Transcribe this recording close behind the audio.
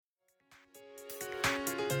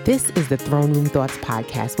This is the Throne Room Thoughts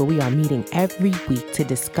podcast, where we are meeting every week to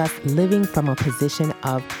discuss living from a position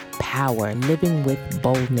of power, living with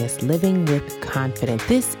boldness, living with confidence.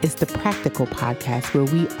 This is the practical podcast where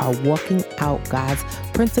we are walking out God's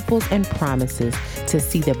principles and promises to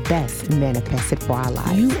see the best manifested for our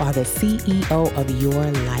lives. You are the CEO of your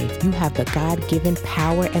life. You have the God-given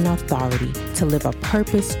power and authority to live a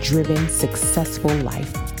purpose-driven, successful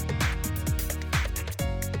life.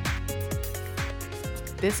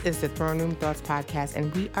 This is the Throne Room Thoughts podcast,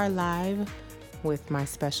 and we are live with my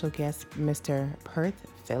special guest, Mr. Perth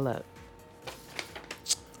Phillip.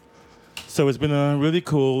 So it's been a really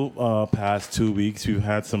cool past 2 weeks. We've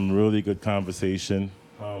had some really good conversation.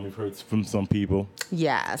 We've heard from some people.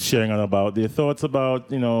 Yes. Sharing on about their thoughts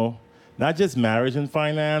about, not just marriage and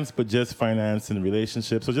finance, but just finance and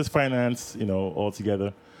relationships. So just finance,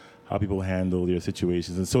 altogether, how people handle their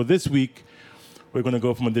situations. And so this week, we're going to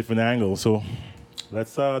go from a different angle. So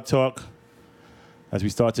let's talk as we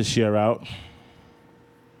start to share out.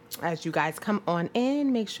 As you guys come on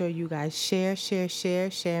in, make sure you guys share.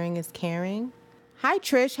 Sharing is caring. Hi,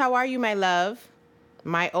 Trish. How are you, my love?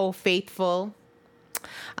 My old faithful.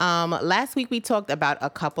 Last week, we talked about a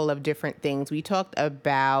couple of different things. We talked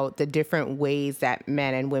about the different ways that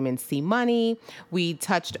men and women see money. We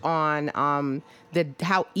touched on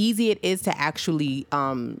how easy it is to actually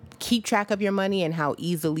keep track of your money and how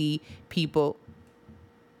easily people...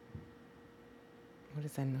 What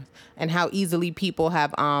is that noise? And how easily people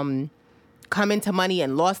have come into money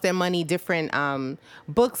and lost their money. Different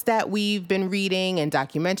books that we've been reading and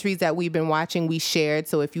documentaries that we've been watching, we shared.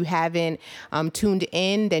 So if you haven't tuned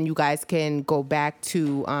in, then you guys can go back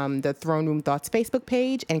to the Throne Room Thoughts Facebook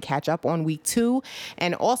page and catch up on week 2.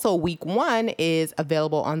 And also week 1 is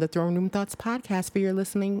available on the Throne Room Thoughts podcast for your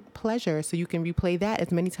listening pleasure. So you can replay that as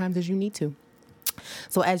many times as you need to.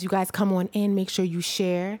 So as you guys come on in, make sure you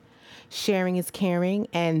share. Sharing is caring.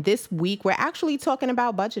 And this week, we're actually talking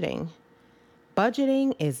about budgeting.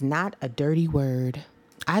 Budgeting is not a dirty word.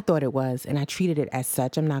 I thought it was, and I treated it as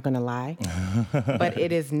such. I'm not going to lie. But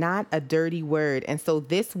it is not a dirty word. And so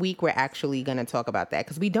this week, we're actually going to talk about that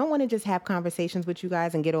because we don't want to just have conversations with you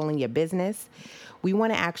guys and get all in your business. We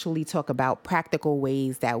want to actually talk about practical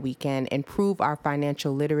ways that we can improve our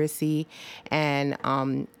financial literacy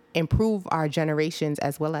and improve our generations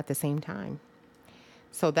as well at the same time.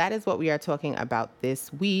 So that is what we are talking about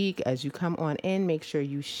this week. As you come on in, make sure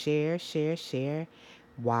you share.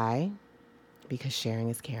 Why? Because sharing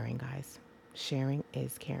is caring, guys. Sharing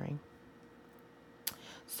is caring.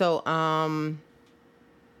 So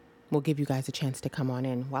we'll give you guys a chance to come on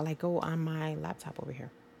in while I go on my laptop over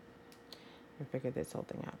here and figure this whole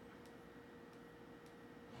thing out.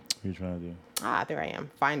 What are you trying to do? There I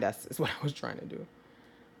am. Find us is what I was trying to do.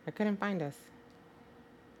 I couldn't find us.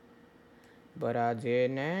 But I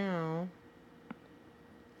did now.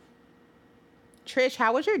 Trish,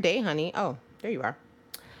 how was your day, honey? Oh, there you are.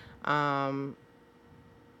 I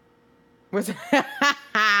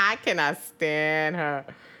cannot stand her.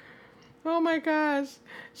 Oh my gosh.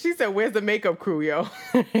 She said, where's the makeup crew, yo?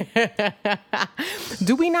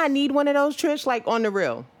 Do we not need one of those, Trish? Like on the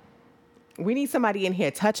real? We need somebody in here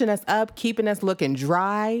touching us up, keeping us looking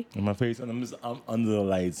dry. In my face, and I'm under the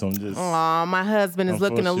lights, so I'm just... Aw, my husband is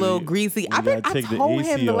looking a little greasy. I told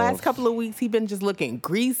him the last couple of weeks, he's been just looking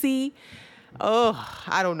greasy. Oh,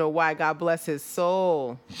 I don't know why. God bless his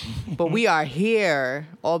soul. But we are here.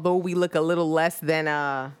 Although we look a little less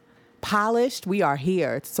than polished, we are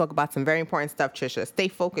here to talk about some very important stuff, Trisha. Stay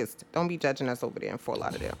focused. Don't be judging us over there in Fort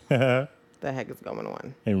Lauderdale. The heck is going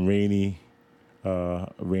on? And rain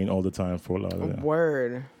all the time for a lot of them.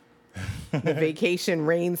 Word. The vacation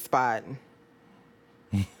rain spot.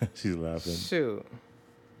 She's laughing. Shoot.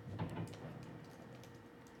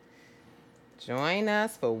 Join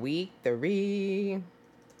us for week 3.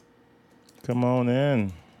 Come on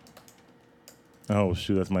in. Oh,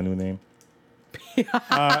 shoot, that's my new name.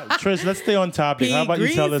 Trish, let's stay on topic. How about you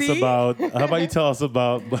tell us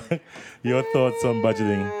about your thoughts on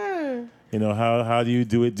budgeting? How do you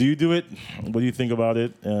do it? Do you do it? What do you think about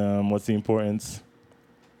it? What's the importance?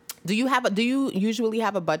 Do you usually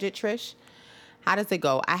have a budget, Trish? How does it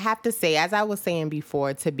go? I have to say, as I was saying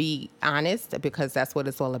before, to be honest, because that's what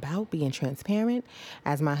it's all about, being transparent.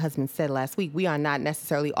 As my husband said last week, we are not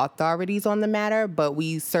necessarily authorities on the matter, but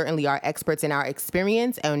we certainly are experts in our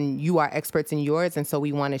experience, and you are experts in yours. And so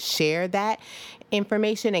we want to share that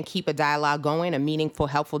information and keep a dialogue going, a meaningful,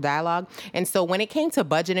 helpful dialogue. And so when it came to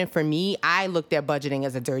budgeting for me, I looked at budgeting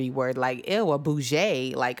as a dirty word, like, ew, a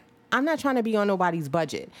bougie. Like, I'm not trying to be on nobody's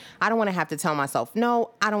budget. I don't want to have to tell myself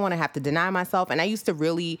no. I don't want to have to deny myself. And I used to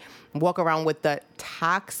really walk around with the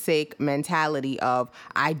toxic mentality of,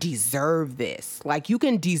 I deserve this. Like, you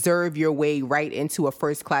can deserve your way right into a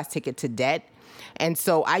first class ticket to debt. And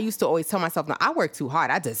so I used to always tell myself, no, I work too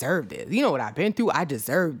hard. I deserve this. You know what I've been through? I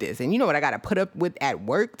deserve this. And you know what I got to put up with at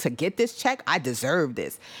work to get this check? I deserve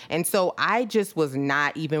this. And so I just was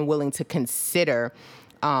not even willing to consider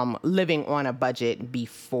living on a budget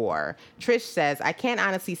before. Trish says, I can't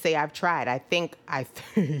honestly say I've tried. I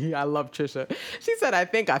love Trisha. She said, I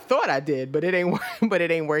thought I did, but it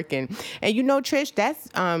ain't working. And you know, Trish,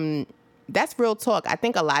 that's real talk. I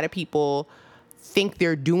think a lot of people think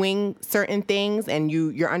they're doing certain things and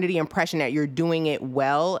you're under the impression that you're doing it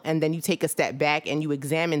well, and then you take a step back and you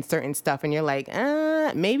examine certain stuff and you're like,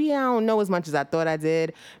 maybe I don't know as much as I thought I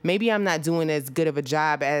did. Maybe I'm not doing as good of a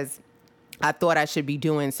job as I thought I should be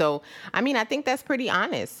doing. So, I mean, I think that's pretty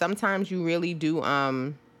honest. Sometimes you really do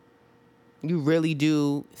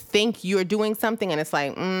think you're doing something and it's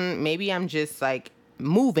like, maybe I'm just like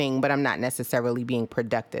moving, but I'm not necessarily being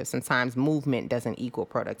productive. Sometimes movement doesn't equal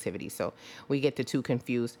productivity. So we get the two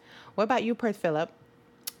confused. What about you, Perth Phillip?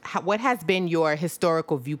 What has been your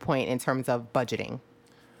historical viewpoint in terms of budgeting?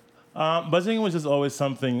 Budgeting was just always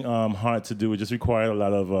something hard to do. It just required a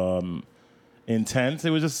lot of intent. It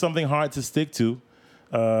was just something hard to stick to.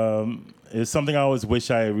 It's something I always wish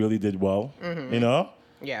I really did well, you know?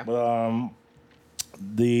 Yeah. But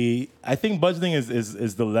I think budgeting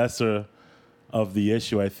is the lesser of the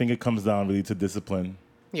issue. I think it comes down really to discipline.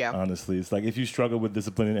 Yeah. Honestly, it's like if you struggle with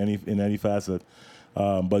discipline in any facet,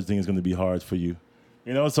 budgeting is going to be hard for you.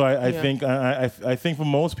 You know, so I think for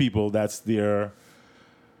most people that's where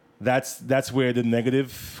the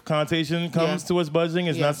negative connotation comes towards budgeting.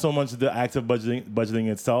 It's not so much the act of budgeting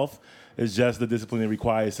itself. It's just the discipline it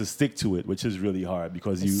requires to stick to it, which is really hard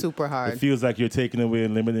because it's super hard. It feels like you're taking away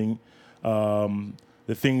and limiting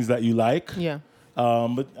the things that you like. Yeah.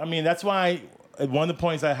 But I mean, that's why one of the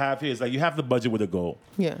points I have here is like you have to budget with a goal.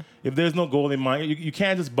 Yeah. If there's no goal in mind, you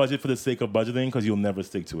can't just budget for the sake of budgeting because you'll never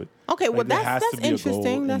stick to it. Okay, well that's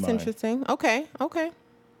interesting. That's interesting. Okay.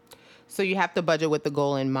 So you have to budget with the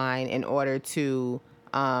goal in mind in order to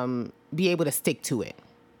be able to stick to it.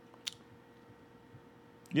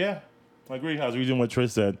 Yeah, I agree. I was reading what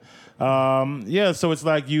Trish said. So it's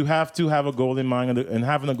like you have to have a goal in mind, and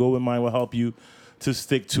having a goal in mind will help you to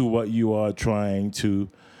stick to what you are trying to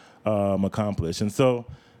accomplish. And so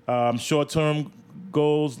short-term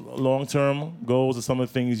goals, long-term goals are some of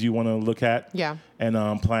the things you want to look at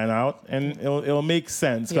and plan out. And it'll make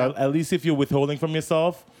sense. Yeah. At least if you're withholding from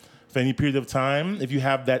yourself for any period of time, if you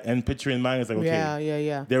have that end picture in mind, it's like,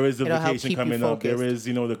 okay, there is a vacation coming up. There is,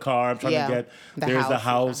 the car I'm trying to get. There's the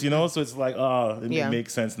house, So it's like, it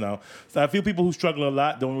makes sense now. So I feel people who struggle a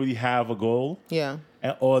lot don't really have a goal. Yeah.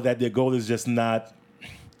 Or that their goal is just not...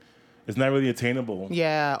 It's not really attainable.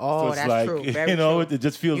 Yeah. Oh, so that's like, true. Very true. It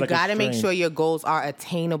just feels like you got to make sure your goals are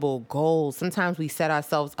attainable goals. Sometimes we set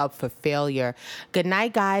ourselves up for failure. Good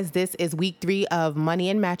night, guys. This is week 3 of Money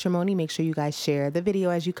and Matrimony. Make sure you guys share the video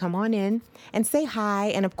as you come on in and say hi.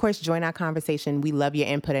 And of course, join our conversation. We love your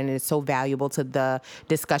input and it's so valuable to the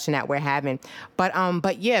discussion that we're having.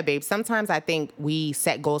 But yeah, babe, sometimes I think we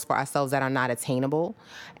set goals for ourselves that are not attainable.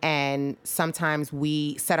 And sometimes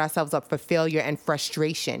we set ourselves up for failure and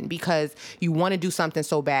frustration because you want to do something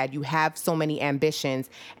so bad. You have so many ambitions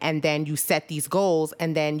and then you set these goals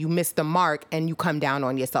and then you miss the mark and you come down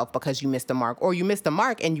on yourself because you missed the mark. Or you miss the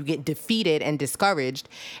mark and you get defeated and discouraged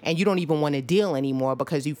and you don't even want to deal anymore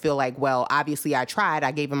because you feel like, well, obviously I tried. I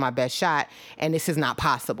gave it my best shot and this is not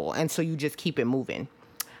possible. And so you just keep it moving.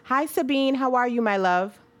 Hi, Sabine. How are you, my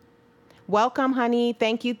love? Welcome, honey.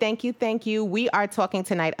 Thank you. We are talking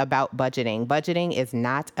tonight about budgeting. Budgeting is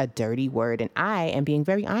not a dirty word, and I am being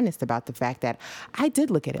very honest about the fact that I did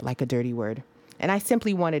look at it like a dirty word, and I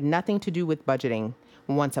simply wanted nothing to do with budgeting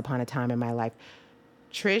once upon a time in my life.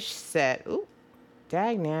 Trish said, ooh,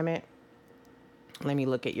 dagnammit. Let me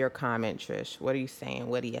look at your comment, Trish. What are you saying?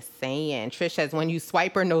 Trish says, when you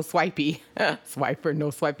swiper, no swipey. Swiper,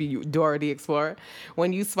 no swipey, you Dora the Explorer.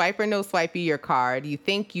 When you swiper, no swipey your card, you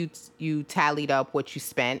think you tallied up what you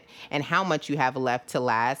spent and how much you have left to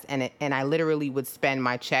last. And I literally would spend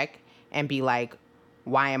my check and be like,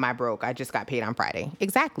 why am I broke? I just got paid on Friday.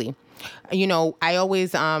 Exactly. I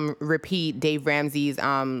always repeat Dave Ramsey's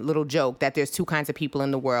little joke that there's 2 kinds of people in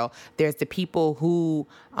the world. There's the people who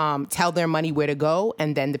tell their money where to go,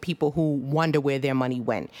 and then the people who wonder where their money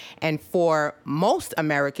went. And for most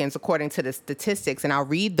Americans, according to the statistics, and I'll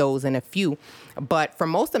read those in a few, but for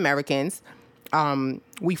most Americans,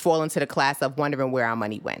 we fall into the class of wondering where our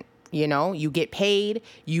money went. You know, you get paid,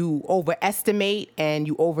 you overestimate and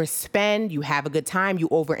you overspend, you have a good time, you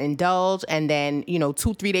overindulge, and then,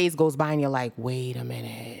 2-3 days goes by and you're like, wait a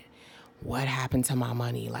minute. What happened to my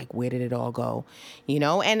money? Like, where did it all go?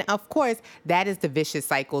 And of course, that is the vicious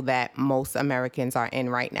cycle that most Americans are in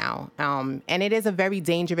right now. And it is a very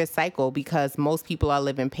dangerous cycle because most people are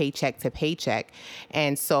living paycheck to paycheck.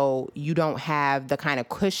 And so you don't have the kind of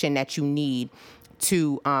cushion that you need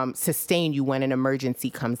to sustain you when an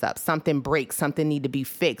emergency comes up. Something breaks, something need to be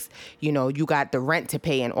fixed. You got the rent to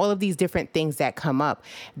pay and all of these different things that come up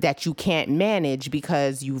that you can't manage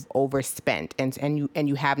because you've overspent and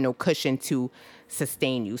you have no cushion to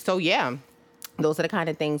sustain you. So yeah, those are the kind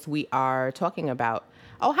of things we are talking about.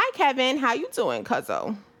 Oh, hi Kevin, how you doing,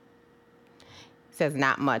 cuzzo? Says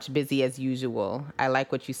not much, busy as usual. I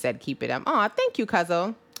like what you said, keep it up. Oh, thank you,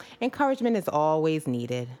 cuzzo. Encouragement is always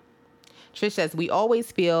needed. Trish says, we always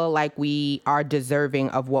feel like we are deserving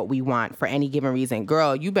of what we want for any given reason.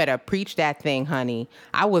 Girl, you better preach that thing, honey.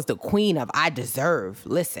 I was the queen of I deserve.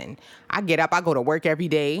 Listen, I get up, I go to work every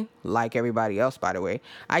day, like everybody else, by the way.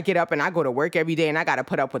 I get up and I go to work every day and I got to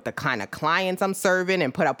put up with the kind of clients I'm serving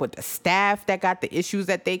and put up with the staff that got the issues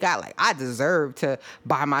that they got. Like, I deserve to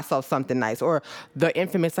buy myself something nice. Or the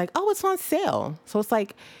infamous, like, oh, it's on sale. So it's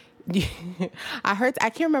like, I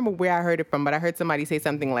can't remember where I heard it from, but I heard somebody say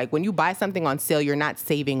something like, when you buy something on sale, you're not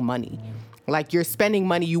saving money. Like, you're spending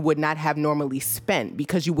money you would not have normally spent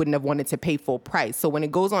because you wouldn't have wanted to pay full price. So when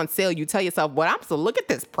it goes on sale, you tell yourself, well, look at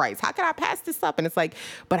this price. How can I pass this up? And it's like,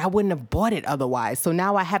 but I wouldn't have bought it otherwise. So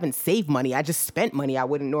now I haven't saved money. I just spent money I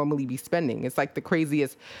wouldn't normally be spending. It's like the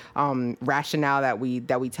craziest rationale that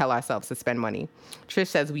we tell ourselves to spend money. Trish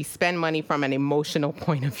says, we spend money from an emotional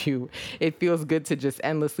point of view. It feels good to just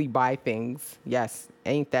endlessly buy things. Yes,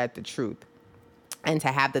 ain't that the truth? And to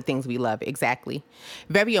have the things we love. Exactly.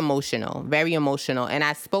 Very emotional. Very emotional. And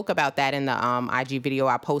I spoke about that in the IG video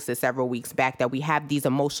I posted several weeks back, that we have these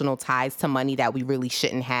emotional ties to money that we really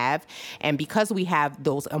shouldn't have. And because we have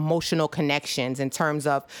those emotional connections in terms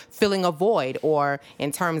of filling a void, or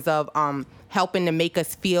in terms of helping to make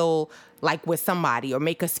us feel like we're somebody, or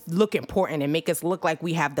make us look important and make us look like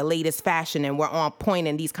we have the latest fashion and we're on point,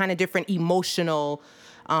 and these kind of different emotional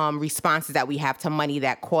responses that we have to money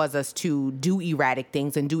that cause us to do erratic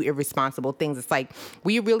things and do irresponsible things. It's like,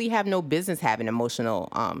 we really have no business having emotional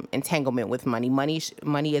entanglement with money.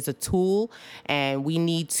 Money is a tool, and we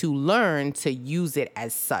need to learn to use it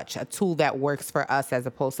as such, a tool that works for us, as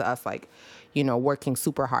opposed to us working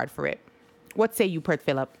super hard for it. What say you, Pert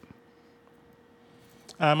Phillip?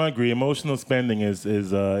 I agree. Emotional spending is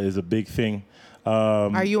a big thing.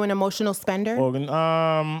 Are you an emotional spender?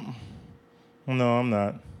 No, I'm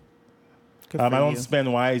not. I don't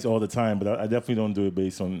spend wise all the time, but I definitely don't do it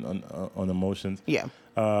based on emotions. Yeah.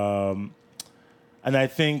 And I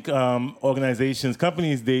think organizations,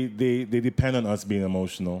 companies, they depend on us being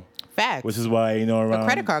emotional. Facts. Which is why, around the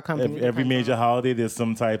credit card company, every major holiday, there's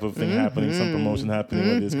some type of thing happening, some promotion happening,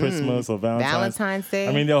 whether it's Christmas or Valentine's Day.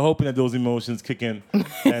 I mean, they're hoping that those emotions kick in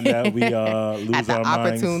and that we lose our minds. At the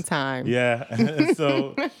opportune time. Yeah.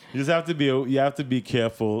 So you have to be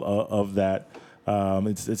careful of that.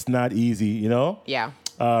 It's not easy, Yeah.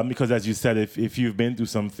 Because as you said, if you've been through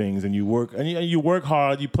some things and you work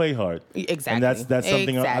hard, you play hard. Exactly. And that's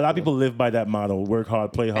something a lot of people live by, that motto: work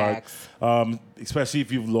hard, play hard. Especially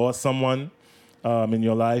if you've lost someone in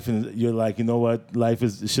your life, and you're like, you know what, life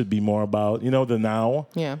should be more about the now,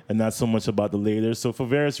 and not so much about the later. So for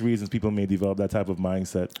various reasons, people may develop that type of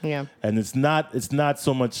mindset. Yeah. And it's not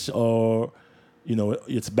so much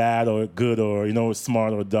it's bad or good or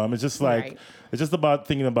smart or dumb. It's just like. Right. It's just about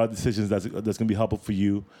thinking about decisions that's going to be helpful for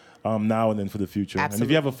you now and then for the future. Absolutely. And if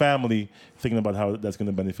you have a family, thinking about how that's going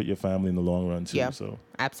to benefit your family in the long run too. Yeah, so.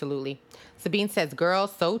 Absolutely. Sabine says, girl,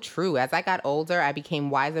 so true. As I got older, I became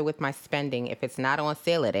wiser with my spending. If it's not on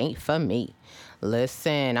sale, it ain't for me.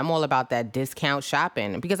 Listen, I'm all about that discount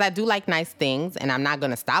shopping because I do like nice things, and I'm not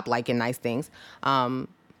going to stop liking nice things. But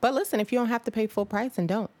listen, if you don't have to pay full price, then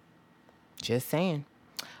don't. Just saying.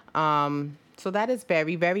 So that is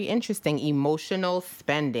very, very interesting. Emotional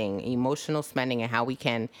spending, and how we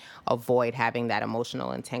can avoid having that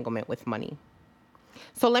emotional entanglement with money.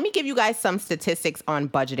 So let me give you guys some statistics on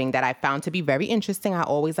budgeting that I found to be very interesting. I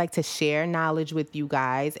always like to share knowledge with you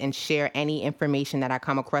guys and share any information that I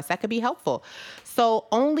come across that could be helpful. So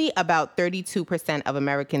only about 32% of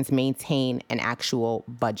Americans maintain an actual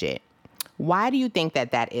budget. Why do you think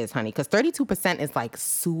that is, honey? Because 32% is like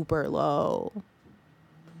super low.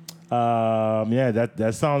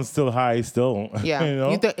 That sounds still high still.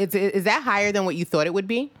 Yeah. Is that higher than what you thought it would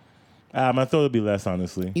be? I thought it would be less,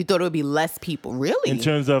 honestly. You thought it would be less people, really? In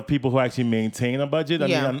terms of people who actually maintain a budget, I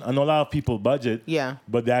mean, I know a lot of people budget,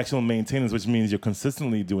 but the actual maintenance, which means you're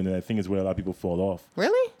consistently doing it, I think is where a lot of people fall off.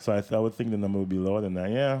 Really? So I would think the number would be lower than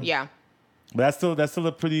that. Yeah. Yeah. But that's still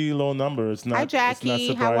a pretty low number. It's not. Hi, Jackie. It's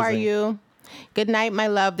not How are surprising. you? Good night, my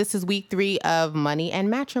love. This is week 3 of Money and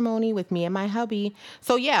Matrimony with me and my hubby.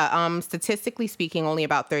 So statistically speaking, only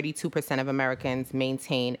about 32% of Americans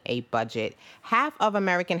maintain a budget. Half of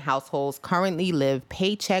American households currently live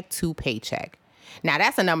paycheck to paycheck. Now,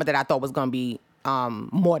 that's a number that I thought was going to be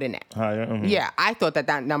more than that. Higher? Mm-hmm. Yeah, I thought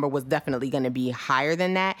that number was definitely going to be higher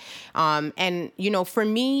than that. And, for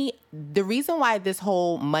me, the reason why this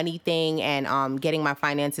whole money thing and getting my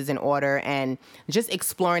finances in order and just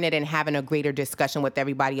exploring it and having a greater discussion with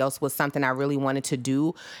everybody else was something I really wanted to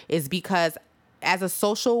do is because as a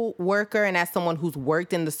social worker and as someone who's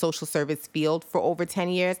worked in the social service field for over 10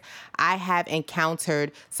 years, I have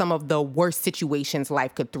encountered some of the worst situations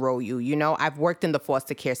life could throw you. I've worked in the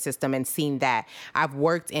foster care system and seen that. I've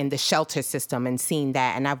worked in the shelter system and seen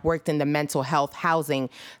that. And I've worked in the mental health housing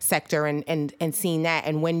sector and seen that.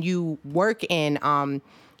 And when you work in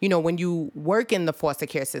when you work in the foster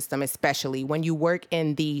care system, especially when you work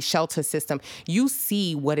in the shelter system, you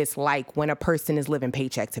see what it's like when a person is living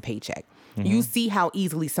paycheck to paycheck. Mm-hmm. You see how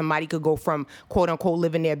easily somebody could go from, quote unquote,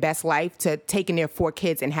 living their best life to taking their 4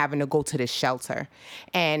 kids and having to go to the shelter.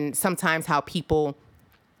 And sometimes how people,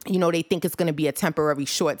 they think it's going to be a temporary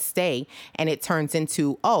short stay, and it turns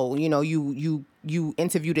into, you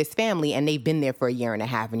interview this family and they've been there for a year and a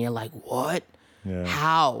half, and you're like, what? Yeah.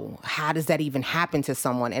 How does that even happen to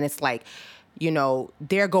someone? And it's like,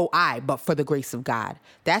 there go I, but for the grace of God.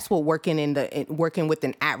 That's what working with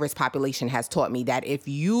an at-risk population has taught me, that if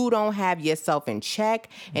you don't have yourself in check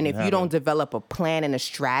and if you don't develop a plan and a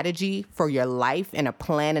strategy for your life and a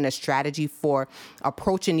plan and a strategy for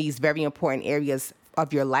approaching these very important areas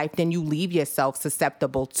of your life, then you leave yourself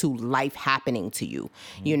susceptible to life happening to you.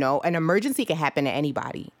 An emergency can happen to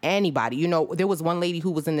anybody. There was one lady who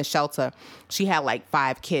was in the shelter. She had like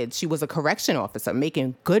 5 kids. She was a correction officer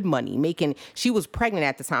making good money, she was pregnant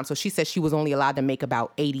at the time. So she said she was only allowed to make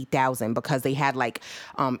about $80,000 because they had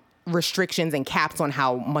restrictions and caps on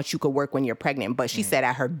how much you could work when you're pregnant. But she said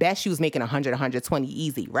at her best, she was making 100, 120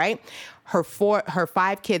 easy, right? Her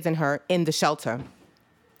 5 kids and her in the shelter.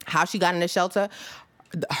 How she got in the shelter,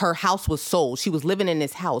 her house was sold. She was living in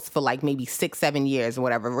this house for like maybe 6-7 years or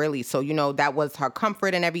whatever, really. So, that was her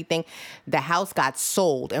comfort and everything. The house got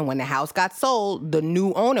sold. And when the house got sold, the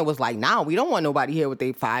new owner was like, nah, we don't want nobody here with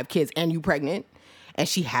their 5 kids and you pregnant. And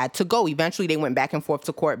she had to go. Eventually, they went back and forth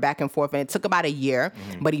to court, back and forth. And it took about a year,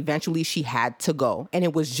 but eventually she had to go. And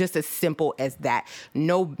it was just as simple as that.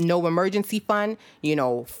 No emergency fund,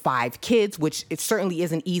 5 kids, which it certainly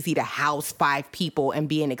isn't easy to house 5 people and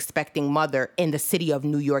be an expecting mother in the city of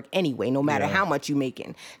New York anyway, no matter how much you're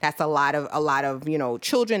making. That's a lot of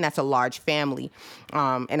children. That's a large family.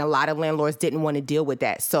 And a lot of landlords didn't want to deal with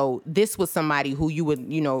that. So this was somebody who you would,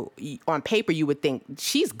 on paper, you would think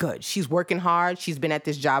she's good. She's working hard. She's been at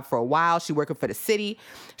this job for a while. She's working for the city.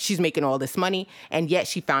 She's making all this money. And yet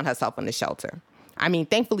she found herself in the shelter. I mean,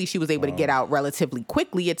 thankfully she was able to get out relatively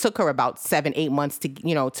quickly. It took her about 7-8 months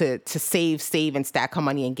to save and stack her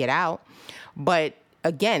money and get out. But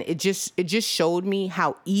again, it just showed me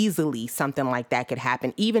how easily something like that could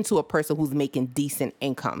happen, even to a person who's making decent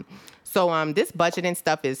income. So this budgeting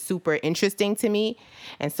stuff is super interesting to me.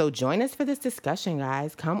 And so join us for this discussion,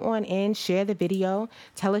 guys. Come on in, share the video,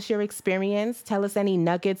 tell us your experience, tell us any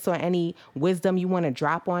nuggets or any wisdom you want to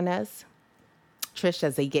drop on us. Trish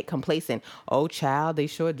says they get complacent. Oh, child, they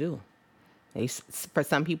sure do. For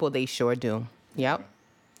some people, they sure do. Yep,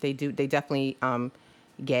 they do. They definitely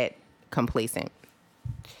get complacent.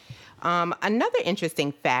 Another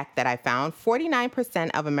interesting fact that I found, 49%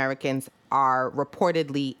 of Americans are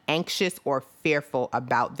reportedly anxious or fearful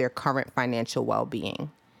about their current financial well-being.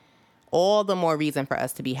 All the more reason for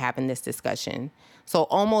us to be having this discussion. So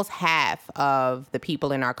almost half of the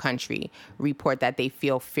people in our country report that they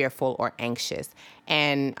feel fearful or anxious.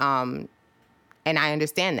 And I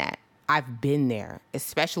understand that. I've been there,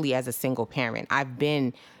 especially as a single parent. I've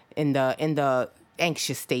been in the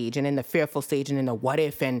anxious stage and in the fearful stage and in the what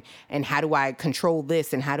if and how do I control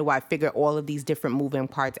this and how do I figure all of these different moving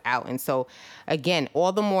parts out. And so again,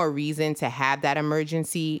 all the more reason to have that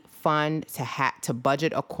emergency fund, to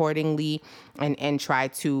budget accordingly and try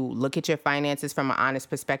to look at your finances from an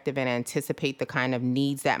honest perspective and anticipate the kind of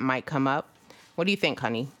needs that might come up. What do you think,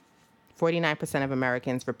 honey? 49% of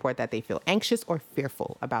Americans report that they feel anxious or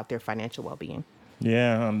fearful about their financial well-being.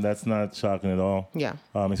 Yeah, that's not shocking at all. Yeah.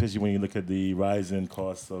 Especially when you look at the rise in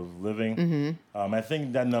costs of living. Mm-hmm. I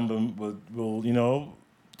think that number will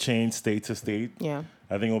change state to state. Yeah.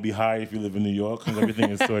 I think it will be high if you live in New York because everything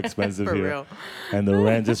is so expensive For here. real. And the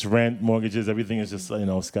rent, mortgages, everything is just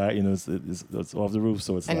sky. It's off the roof.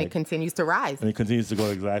 So it continues to rise. And it continues to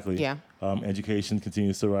go exactly. Yeah. Education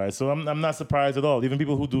continues to rise. So I'm not surprised at all. Even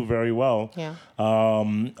people who do very well, Yeah.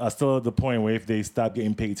 Are still at the point where if they stop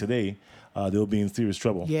getting paid today, they'll be in serious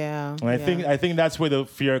trouble. Yeah. And I think that's where the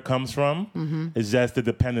fear comes from. Mm-hmm. It's just the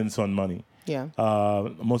dependence on money. Yeah.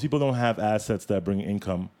 Most people don't have assets that bring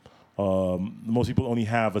income. Most people only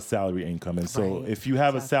have a salary income. And so if you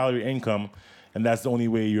have a salary income and that's the only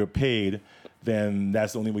way you're paid, then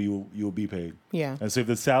that's the only way you'll be paid. Yeah. And so if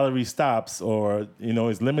the salary stops or,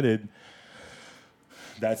 is limited,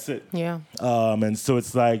 that's it. Yeah. And so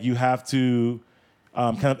it's like you have to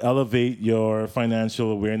kind of elevate your financial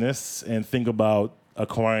awareness and think about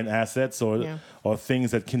acquiring assets or things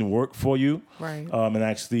that can work for you. Right. And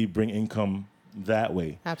actually bring income that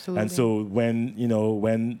way. Absolutely. And so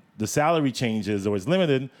when the salary changes or is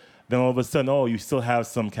limited, then all of a sudden, you still have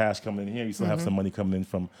some cash coming in here. You still have some money coming in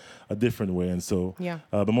from a different way. And so,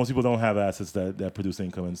 but most people don't have assets that produce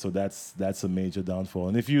income. And so that's a major downfall.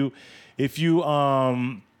 And if you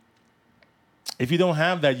don't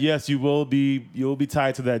have that, yes, you'll be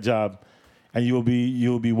tied to that job. And you'll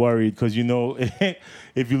be worried because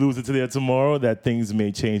if you lose it today or tomorrow, that things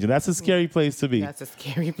may change, and that's a scary place to be. That's a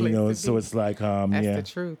scary place to be. So it's like that's the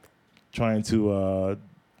truth. Trying to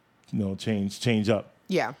change up.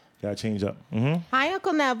 Yeah. Gotta change up. Mm-hmm. Hi,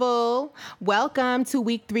 Uncle Neville. Welcome to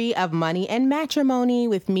week 3 of Money and Matrimony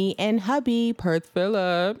with me and hubby, Perth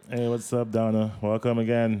Phillip. Hey, what's up, Donna? Welcome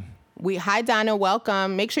again. Hi, Donna.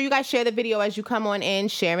 Welcome. Make sure you guys share the video as you come on in.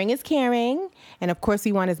 Sharing is caring. And of course,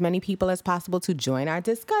 we want as many people as possible to join our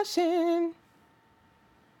discussion.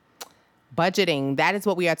 Budgeting. That is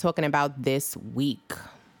what we are talking about this week.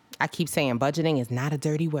 I keep saying budgeting is not a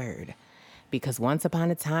dirty word because once upon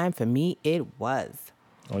a time, for me, it was.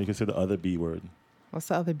 Oh, you can say the other B word. What's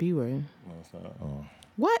the other B word? No, it's not. Oh.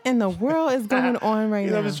 What in the world is going on right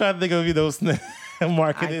now? I'm just trying to think of those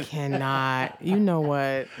marketing. I cannot. You know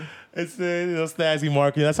what? It's snazzy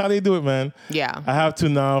marketing. That's how they do it, man. Yeah. I have to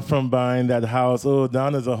now from buying that house. Oh,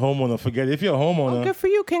 Donna's a homeowner. Forget it. If you're a homeowner. Oh, good for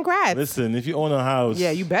you. Congrats. Listen, if you own a house.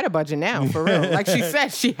 Yeah, you better budget now, for real. Like she said,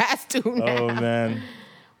 she has to now. Oh, man.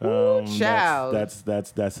 Ooh, child. That's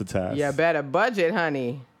a task. You better budget,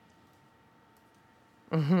 honey.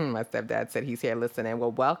 My stepdad said he's here listening.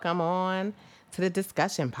 Well, welcome on to the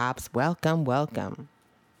discussion, Pops. Welcome, welcome.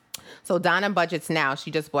 So Donna budgets now.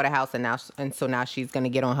 She just bought a house and so now she's gonna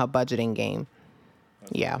get on her budgeting game.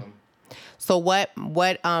 That's awesome. So what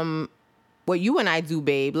you and I do,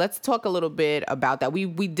 babe? Let's talk a little bit about that. We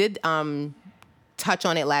did touch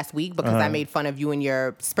on it last week because I made fun of you and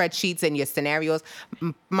your spreadsheets and your scenarios.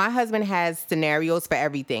 My husband has scenarios for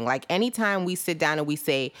everything. Like anytime we sit down and we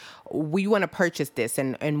say, we want to purchase this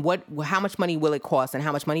and how much money will it cost and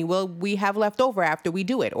how much money will we have left over after we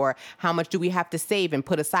do it? Or how much do we have to save and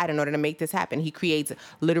put aside in order to make this happen? He creates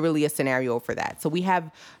literally a scenario for that. So we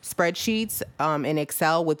have spreadsheets in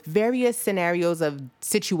Excel with various scenarios of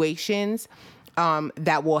situations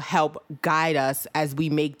that will help guide us as we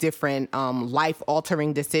make different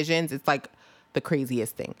life-altering decisions. It's like the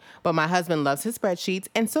craziest thing. But my husband loves his spreadsheets,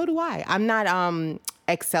 and so do I. I'm not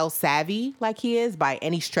Excel savvy like he is by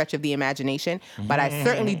any stretch of the imagination, but I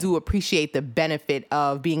certainly do appreciate the benefit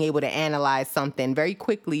of being able to analyze something very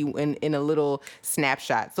quickly in a little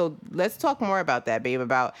snapshot. So let's talk more about that, babe,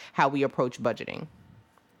 about how we approach budgeting.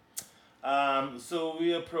 So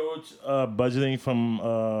we approach budgeting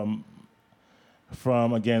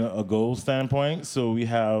from again a goal standpoint. So we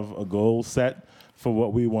have a goal set for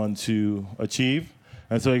what we want to achieve.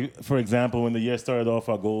 And so, for example, when the year started off,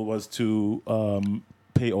 our goal was to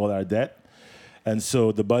pay all our debt. And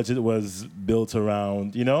so the budget was built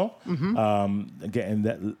around, getting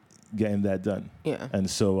that done. Yeah. And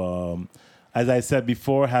so, as I said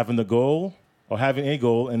before, having a goal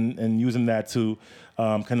and using that to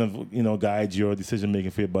guide your decision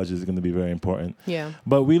making for your budget is going to be very important. Yeah.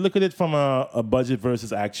 But we look at it from a budget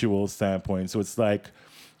versus actual standpoint. So it's like,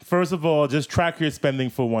 first of all, just track your spending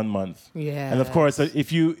for 1 month. Yeah. And of course,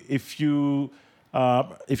 if you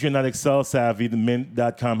If you're not Excel savvy, the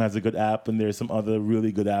Mint.com has a good app, and there's some other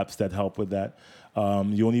really good apps that help with that.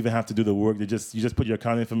 You won't even have to do the work. You just put your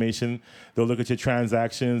account information. They'll look at your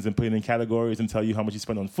transactions and put it in categories and tell you how much you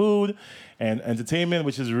spend on food and entertainment,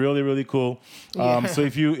 which is really, really cool. So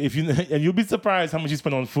if you and you'll be surprised how much you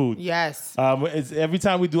spend on food. Yes. Every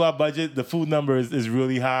time we do our budget, the food number is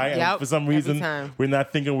really high. Yep. And for some reason, we're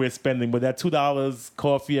not thinking we're spending. But that $2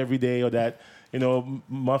 coffee every day, or that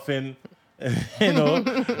muffin,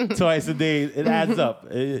 twice a day, it adds up.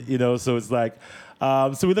 So it's like.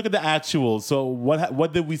 So we look at the actual. So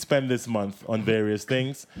what did we spend this month on various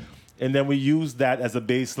things? And then we use that as a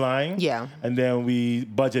baseline. Yeah. And then we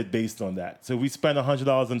budget based on that. So we spend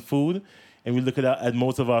 $100 on food, and we look at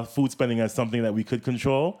most of our food spending as something that we could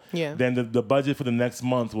control. Yeah. Then the budget for the next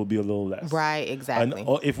month will be a little less. Right, exactly.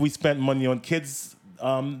 And if we spent money on kids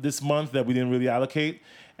this month that we didn't really allocate,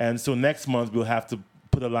 and so next month we'll have to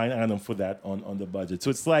put a line item for that on the budget. So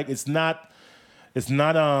it's like it's not it's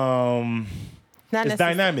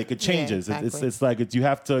dynamic. It changes. Yeah, exactly. It's like you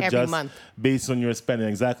have to adjust based on your spending.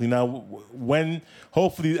 Exactly. Now, when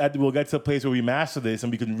hopefully we'll get to a place where we master this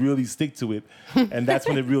and we can really stick to it, and that's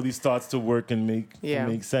when it really starts to work and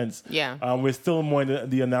make sense. Yeah. We're still more in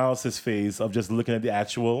the analysis phase of just looking at the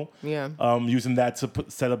actual. Yeah. Using that to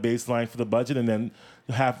set a baseline for the budget, and then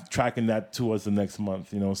tracking that towards the next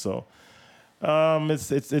month. So,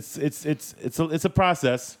 it's a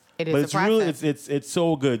process. It is but a it's process. really it's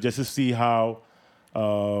so good just to see how.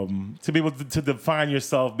 To be able to define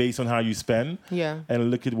yourself based on how you spend, and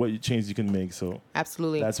look at what changes you can make. So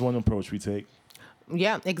absolutely, that's one approach we take.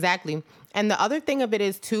 Yeah, exactly. And the other thing of it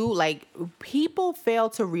is too, like people fail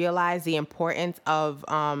to realize the importance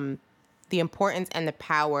and the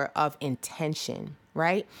power of intention,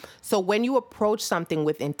 right? So when you approach something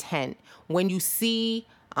with intent, when you see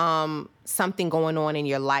something going on in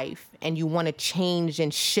your life and you want to change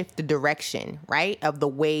and shift the direction, right, of the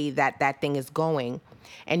way that thing is going,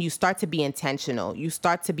 and you start to be intentional, you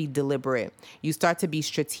start to be deliberate, you start to be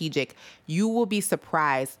strategic, you will be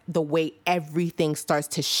surprised the way everything starts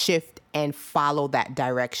to shift and follow that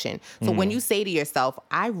direction. So when you say to yourself,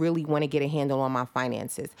 I really want to get a handle on my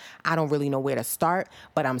finances. I don't really know where to start,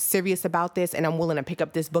 but I'm serious about this, and I'm willing to pick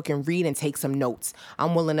up this book and read and take some notes.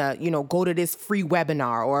 I'm willing to, go to this free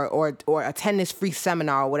webinar or attend this free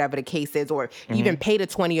seminar or whatever the case is, or even pay the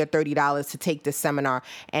 $20 or $30 to take this seminar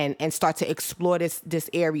and start to explore this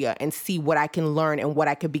area and see what I can learn and what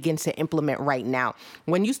I could begin to implement right now.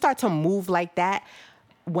 When you start to move like that,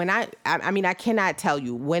 I cannot tell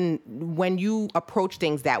you when you approach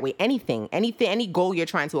things that way, any goal you're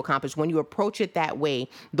trying to accomplish, when you approach it that way,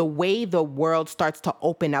 the way the world starts to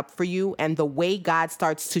open up for you and the way God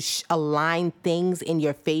starts to align things in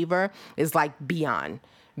your favor is like beyond.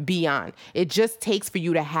 It just takes for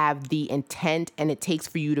you to have the intent, and it takes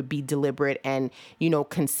for you to be deliberate and,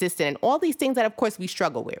 consistent, and all these things that of course we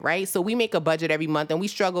struggle with, right? So we make a budget every month and we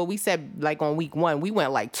struggle. We said like on week 1, we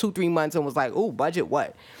went like 2-3 months and was like, oh, budget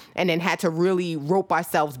what? And then had to really rope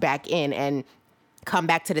ourselves back in and come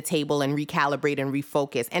back to the table and recalibrate and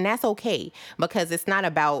refocus. And that's okay, because it's not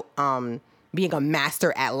about, being a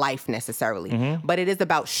master at life necessarily, but it is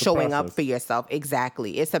about showing up for yourself.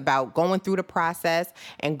 Exactly. It's about going through the process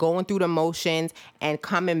and going through the motions and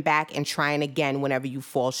coming back and trying again whenever you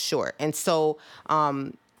fall short. And so,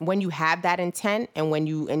 when you have that intent and when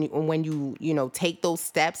you take those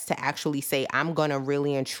steps to actually say, I'm going to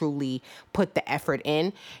really and truly put the effort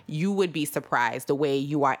in, you would be surprised the way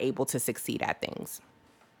you are able to succeed at things.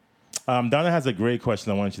 Donna has a great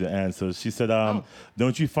question I want you to answer. She said,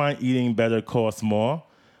 don't you find eating better costs more?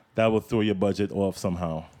 That will throw your budget off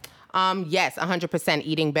somehow. Yes, 100%.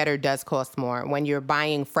 Eating better does cost more. When you're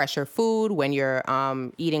buying fresher food, when you're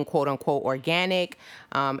eating quote unquote organic,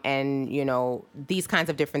 and these kinds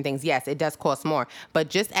of different things, yes, it does cost more. But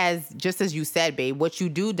just as you said, babe, what you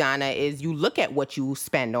do, Donna, is you look at what you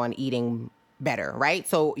spend on eating better, right?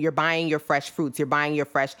 So you're buying your fresh fruits, you're buying your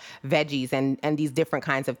fresh veggies and these different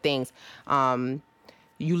kinds of things.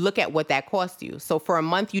 You look at what that costs you. So for a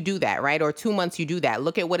month you do that, right? Or 2 months you do that.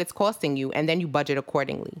 Look at what it's costing you, and then you budget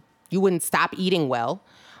accordingly. You wouldn't stop eating well,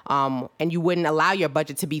 and you wouldn't allow your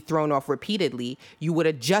budget to be thrown off repeatedly. You would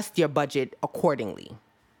adjust your budget accordingly.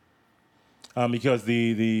 Because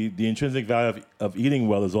the intrinsic value of eating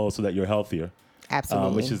well is also that you're healthier.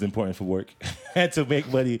 Absolutely. Which is important for work and to make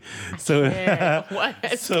money. So,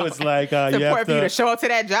 so it's like it's important for you to show up to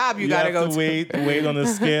that job. You got to go wait on the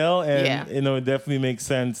scale, and it definitely makes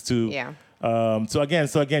sense to. Yeah. So again,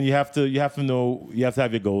 you have to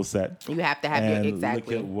have your goals set. You have to have your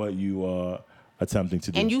exactly. Look at what you are attempting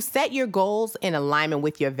to do. And you set your goals in alignment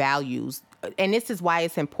with your values and this is why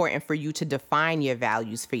it's important for you to define your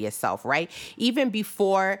values for yourself, right? Even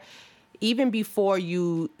before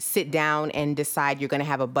you sit down and decide you're going to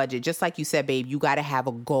have a budget, just like you said, babe, you got to have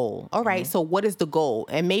a goal. All right. So what is the goal?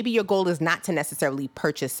 And maybe your goal is not to necessarily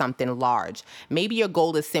purchase something large. Maybe your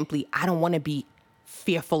goal is simply, I don't want to be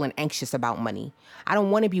fearful and anxious about money. I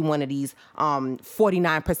don't want to be one of these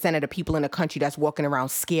 49% of the people in the country that's walking around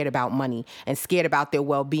scared about money and scared about their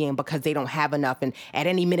well-being because they don't have enough. And at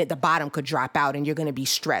any minute, the bottom could drop out and you're going to be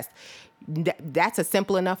stressed. That's a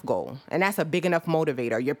simple enough goal. And that's a big enough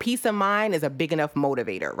motivator. Your peace of mind is a big enough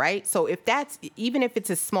motivator, right? So even if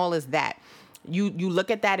it's as small as that, you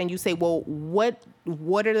look at that and you say, well,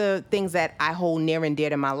 what are the things that I hold near and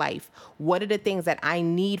dear to my life? What are the things that I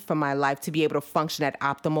need for my life to be able to function at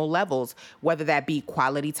optimal levels? Whether that be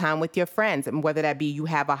quality time with your friends, and whether that be you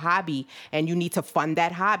have a hobby and you need to fund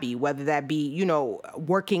that hobby, whether that be,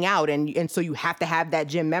 working out and so you have to have that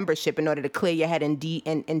gym membership in order to clear your head and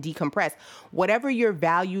decompress. Whatever your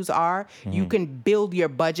values are, you can build your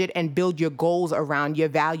budget and build your goals around your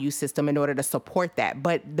value system in order to support that.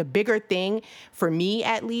 But the bigger thing, for me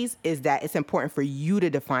at least, is that it's important for you to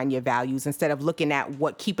define your values instead of looking at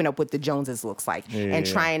what keeping up with the Joneses looks like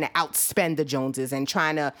trying to outspend the Joneses and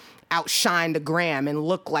trying to outshine the gram and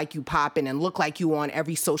look like you popping and look like you on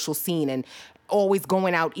every social scene and always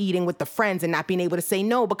going out eating with the friends and not being able to say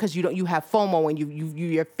no because you have FOMO and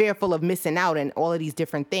you're fearful of missing out and all of these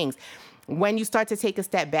different things. When you start to take a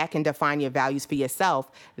step back and define your values for yourself,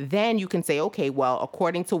 then you can say, okay, well,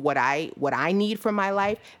 according to what I need for my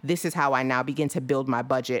life, this is how I now begin to build my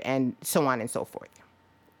budget and so on and so forth.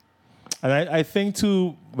 And I think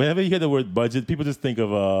too, whenever you hear the word budget, people just think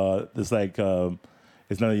of it's like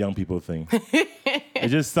it's not a young people thing. It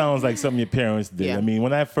just sounds like something your parents did. Yeah. I mean,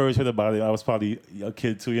 when I first heard about it, I was probably a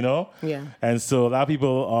kid too, Yeah. And so a lot of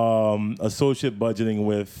people associate budgeting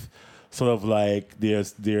with sort of like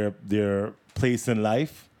their place in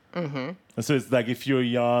life. Mm-hmm. And so it's like if you're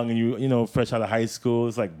young and you fresh out of high school,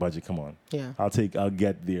 it's like budget. Come on, yeah. I'll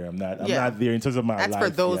get there. I'm not there in terms of my life. That's for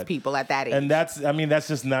those yet. people at that age. And that's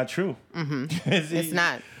just not true. Mm-hmm. It's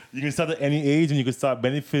not. You can start at any age and you can start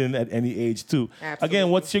benefiting at any age too. Absolutely.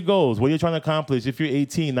 Again, what's your goals? What are you trying to accomplish? If you're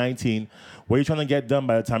 18, 19, what are you trying to get done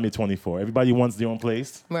by the time you're 24? Everybody wants their own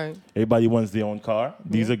place. Right. Everybody wants their own car.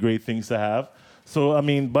 These are great things to have. So, I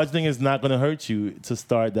mean, budgeting is not going to hurt you to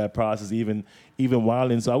start that process even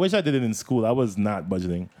while in. So I wish I did it in school. I was not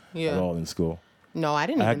budgeting at all in school. No, I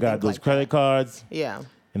didn't. I got those credit cards. Yeah.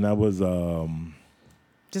 And I was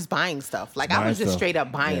just buying stuff. Like I was just straight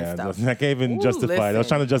up buying stuff. I can't even justify it. I was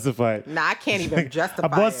trying to justify it. Nah, I can't even justify I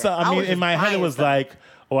bought it. some, in my head it was like,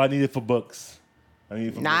 I need it for books.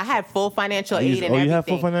 I had full financial aid and everything. You had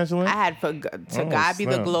full financial aid? I had God be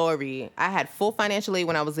the glory. I had full financial aid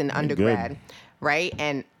when I was in undergrad, right?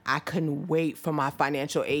 And I couldn't wait for my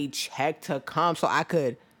financial aid check to come so I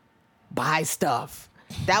could buy stuff.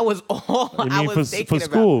 That was all I was thinking about. For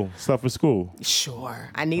school? Stuff for school? Sure.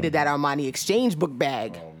 I needed that Armani Exchange book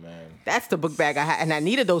bag. Oh, man. That's the book bag I had. And I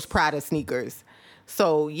needed those Prada sneakers.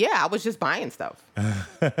 So, yeah, I was just buying stuff.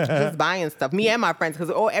 Me and my friends.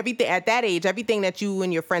 Because everything at that age, everything that you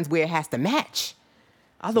and your friends wear has to match.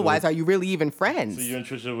 Otherwise, are you really even friends? So you and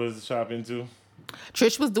Trisha was shopping too?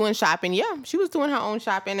 Trish was doing shopping. Yeah, she was doing her own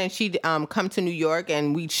shopping, and she'd come to New York,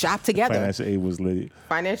 and we'd shop together. Financial aid was litty.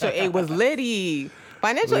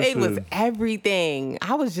 Financial aid was everything.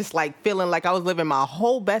 I was just like feeling like I was living my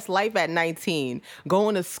whole best life at 19,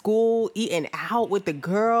 going to school, eating out with the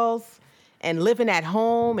girls, and living at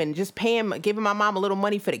home, and just giving my mom a little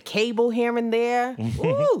money for the cable here and there.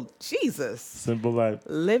 Ooh, Jesus. Simple life.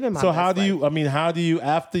 Living my So best how do life. how do you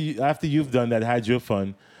after you've done that, had your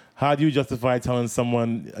fun, how do you justify telling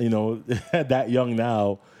someone, that young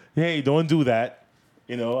now, hey, don't do that?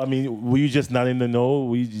 Were you just not in the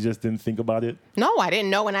know? You just didn't think about it? No, I didn't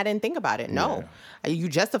know, and I didn't think about it. No. Yeah. You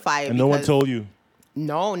justify it. And no one told you?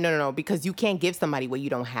 No, because you can't give somebody what you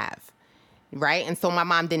don't have, right? And so my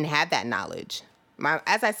mom didn't have that knowledge.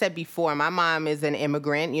 As I said before, my mom is an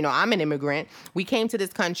immigrant. I'm an immigrant. We came to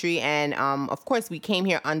this country, and of course, we came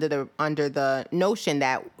here under the notion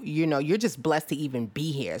that you're just blessed to even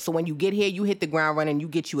be here. So when you get here, you hit the ground running. You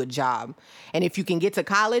get you a job, and if you can get to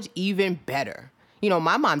college, even better.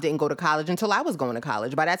 My mom didn't go to college until I was going to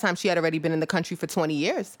college. By that time, she had already been in the country for 20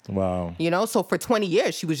 years. Wow. So for 20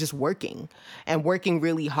 years, she was just working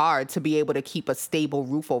really hard to be able to keep a stable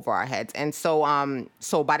roof over our heads. And so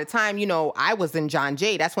by the time, I was in John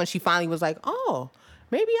Jay, that's when she finally was like, oh,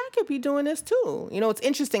 maybe I could be doing this too. You know, it's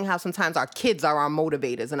interesting how sometimes our kids are our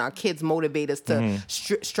motivators, and our kids motivate us to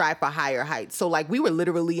strive for higher heights. So like we were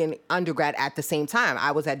literally in undergrad at the same time.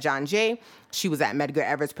 I was at John Jay. She was at Medgar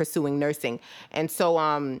Evers pursuing nursing. And so,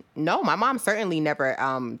 no, my mom certainly never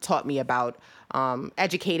taught me about,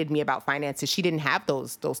 educated me about finances. She didn't have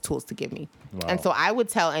those tools to give me. Wow. And so I would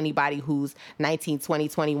tell anybody who's 19, 20,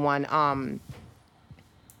 21,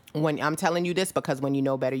 when I'm telling you this, because when you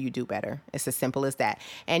know better, you do better. It's as simple as that.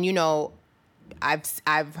 And, you know,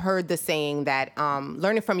 I've heard the saying that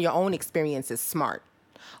learning from your own experience is smart.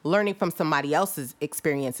 Learning from somebody else's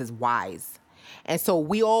experience is wise. And so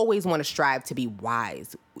we always want to strive to be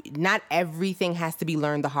wise. Not everything has to be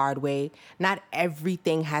learned the hard way. Not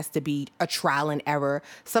everything has to be a trial and error.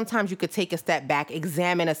 Sometimes you could take a step back,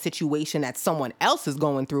 examine a situation that someone else is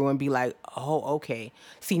going through and be like, oh, okay.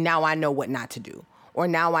 See, now I know what not to do. Or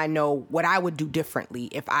now I know what I would do differently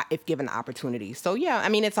if given the opportunity. So yeah, I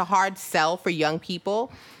mean, it's a hard sell for young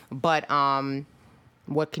people, but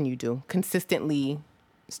what can you do? Consistently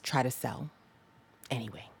try to sell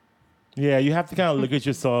anyway. Yeah, you have to kind of look at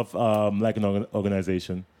yourself like an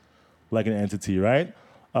organization, like an entity, right?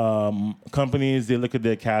 Companies, they look at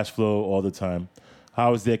their cash flow all the time.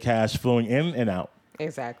 How is their cash flowing in and out?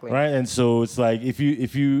 Exactly. Right, and so it's like if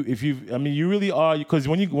you, I mean, you really are, because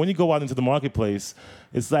when you go out into the marketplace,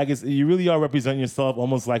 it's like you really are representing yourself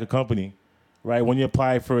almost like a company, right? When you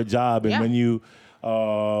apply for a job and when you,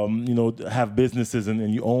 you know, have businesses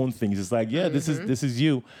and you own things, it's like, yeah, this is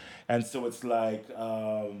you, and so it's like.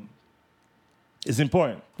 It's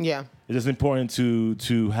important. Yeah. It's just important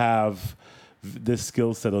to have this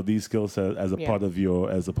skill set or these skill sets as a part of your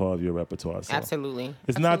repertoire. So Absolutely.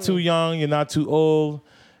 It's not too young. You're not too old.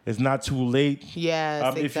 It's not too late. Yes,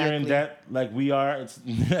 exactly. If you're in debt like we are, it's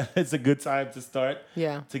it's a good time to start.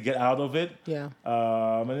 Yeah. To get out of it. Yeah.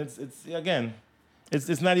 And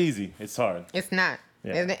it's not easy. It's hard. It's not.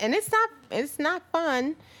 Yeah. And it's not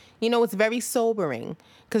fun. You know, it's very sobering.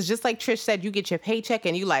 Because just like Trish said, you get your paycheck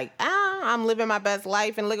and you like, I'm living my best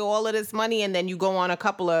life and look at all of this money. And then you go on a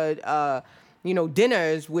couple of,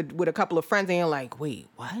 dinners with a couple of friends and you're like, wait,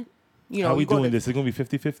 what? You know, how are we doing this? Is it going to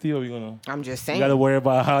be 50-50 or are we going to? I'm just saying. You got to worry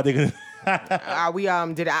about how they're going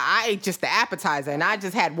to. I ate just the appetizer and I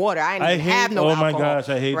just had water. I didn't even have no alcohol. Oh my gosh,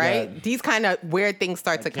 I hate right? that. These kind of weird things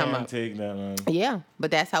start to come up. I can't take that, man. Yeah,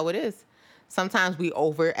 but that's how it is. Sometimes we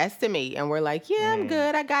overestimate and we're like, yeah, I'm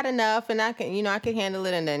good. I got enough and I can handle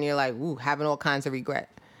it. And then you're like, ooh, having all kinds of regret.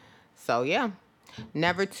 So yeah,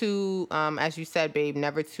 never too, as you said, babe,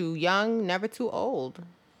 never too young, never too old.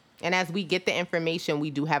 And as we get the information, we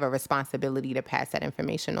do have a responsibility to pass that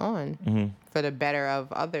information on for the better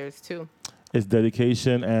of others too. It's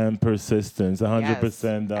dedication and persistence,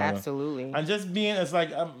 100%. Yes, absolutely. And just being, it's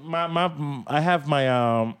like I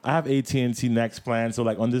have AT&T Next plan. So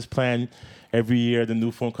like on this plan, every year the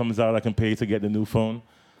new phone comes out, I can pay to get the new phone.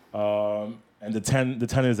 And the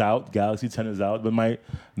 10 is out, Galaxy 10 is out, but my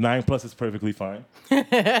 9 Plus is perfectly fine.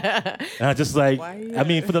 And I just like, I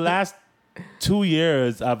mean, for the last 2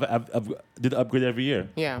 years, I've did the upgrade every year.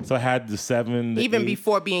 Yeah. So I had the 7, the even 8,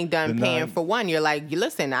 before being done paying 9. for one, you're like,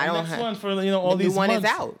 listen, I don't next have one for all the these new one months.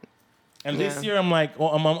 is out. And this year I'm like,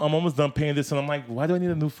 I'm almost done paying this, and I'm like, why do I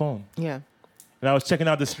need a new phone? Yeah. And I was checking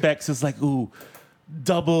out the specs. It's like, ooh,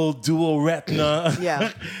 dual retina.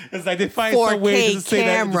 Yeah. It's like they find 4K some way to say that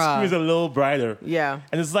the camera. screen is a little brighter. Yeah.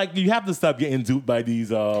 And it's like you have to stop getting duped by these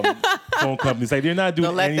phone companies. Like they're not doing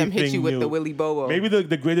Don't let anything them hit you new. with the Willy Bobo. Maybe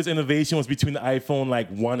the greatest innovation was between the iPhone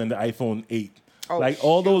 1 and the iPhone 8. Oh, like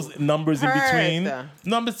all those numbers in between. Heard.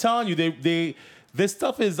 Numbers telling you this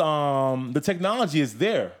stuff is the technology is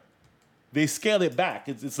there. They scale it back.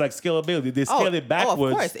 It's like scalability. They scale it backwards. Oh,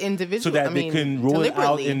 of course, individual. So that they can roll it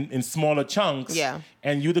out in smaller chunks. Yeah.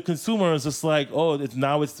 And you, the consumer, is just like, oh, it's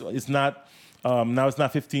not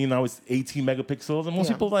 15. Now it's 18 megapixels. And most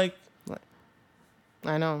people like.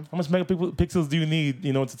 I know. How much megapixels do you need,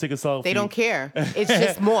 to take a selfie? They don't care. It's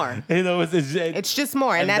just more. It's just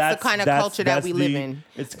more, and that's the kind of culture that we live in.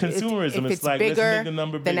 It's consumerism. If it's like bigger, let's make the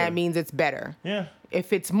number bigger. then that means it's better. Yeah.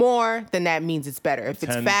 If it's more, then that means it's better. If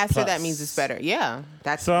it's faster, plus. that means it's better. Yeah.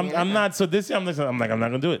 That's so I'm not. So this year I'm not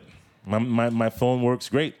gonna do it. My phone works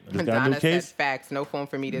great. I just got a new case. Said facts. No phone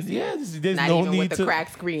for me this year. Yeah, there's not no even need with the to.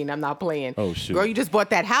 cracked screen. I'm not playing. Oh shoot, girl, you just bought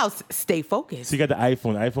that house. Stay focused. So you got the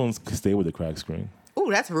iPhone. iPhones stay with the cracked screen. Ooh,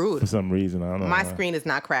 that's rude. For some reason, I don't know. My screen is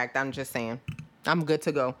not cracked. I'm just saying. I'm good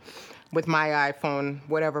to go with my iPhone,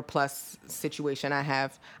 whatever plus situation I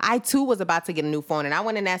have. I, too, was about to get a new phone, and I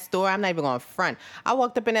went in that store. I'm not even going to front. I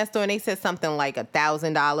walked up in that store, and they said something like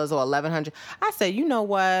 $1,000 or $1,100. I said, you know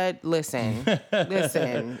what? Listen. For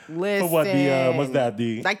what, what's that?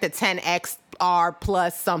 Like the 10X R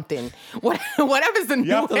plus something. Whatever's the new.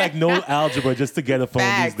 You have to like know algebra just to get a phone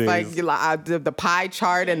Facts, these days. like the pie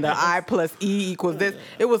chart and the I plus E equals this.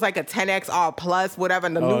 It was like a 10X R plus whatever,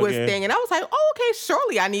 and the newest thing. And I was like, oh, okay,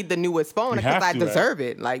 surely I need the newest phone because I deserve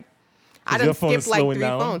it. Like, I done skipped like 3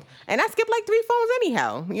 phones. And I skipped like 3 phones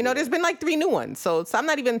anyhow. You know, there's been like 3 new ones. So I'm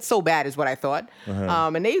not even so bad as what I thought.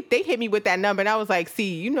 And they hit me with that number. And I was like,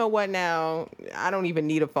 see, you know what now? I don't even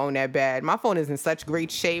need a phone that bad. My phone is in such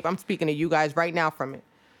great shape. I'm speaking to you guys right now from it.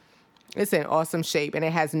 It's in awesome shape. And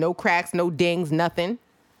it has no cracks, no dings, nothing.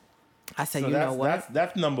 I said, so you know what?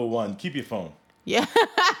 That's number one. Keep your phone. Yeah.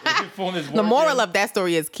 If your phone is working, the moral of that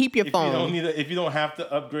story is keep your phone. If you don't have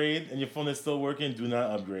to upgrade and your phone is still working, do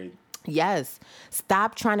not upgrade. Yes.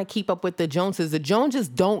 Stop trying to keep up with the Joneses. The Joneses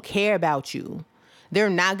don't care about you. They're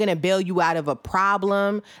not going to bail you out of a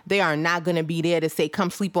problem. They are not going to be there to say, come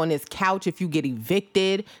sleep on this couch if you get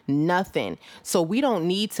evicted. Nothing. So we don't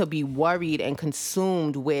need to be worried and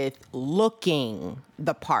consumed with looking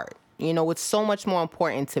the part. You know, it's so much more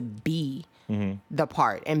important to be the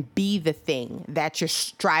part and be the thing that you're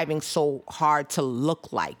striving so hard to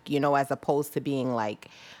look like, you know, as opposed to being like,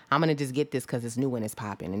 I'm going to just get this because it's new and it's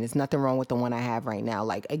popping. And there's nothing wrong with the one I have right now.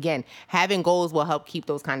 Like, again, having goals will help keep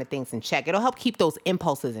those kind of things in check. It'll help keep those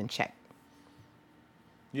impulses in check.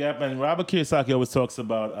 Yep, and Robert Kiyosaki always talks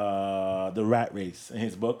about the rat race in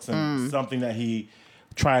his books. And something that he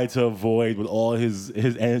tried to avoid with all his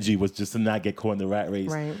energy was just to not get caught in the rat race.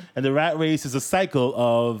 Right. And the rat race is a cycle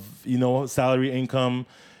of, you know, salary, income,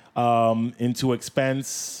 into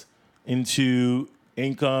expense, into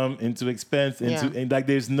income, into expense, and like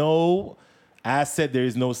there's no asset, there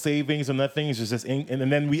is no savings or nothing. It's just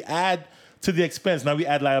and then we add to the expense. Now we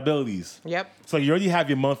add liabilities. Yep. So you already have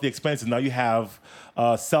your monthly expenses. Now you have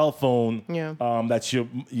a cell phone that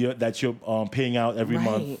you're paying out every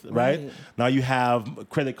month, right? Now you have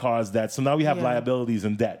credit cards so now we have liabilities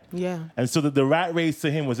and debt. Yeah. And so the rat race to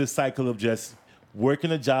him was this cycle of just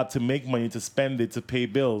working a job to make money, to spend it, to pay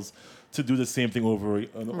bills, to do the same thing over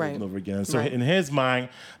and over again. And so in his mind,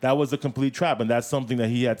 that was a complete trap. And that's something that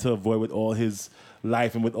he had to avoid with all his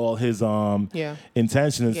life and with all his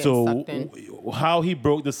intention. And so how he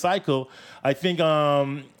broke the cycle, I think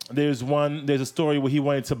there's a story where his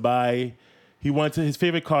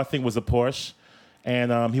favorite car thing was a Porsche.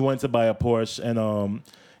 And he wanted to buy a Porsche and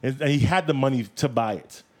he had the money to buy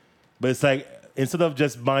it. But it's like, instead of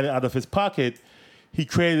just buying it out of his pocket, he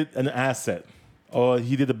created an asset. Or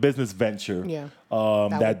he did a business venture that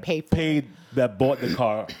bought the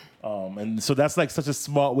car. And so that's like such a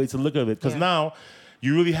smart way to look at it. Because now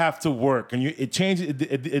you really have to work. And it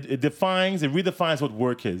redefines what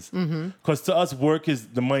work is. Because to us, work is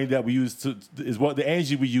the money that we use is what the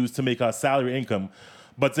energy we use to make our salary income.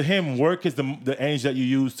 But to him, work is the energy that you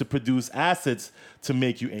use to produce assets to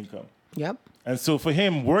make you income. Yep. And so for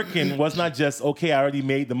him, working was not just, okay, I already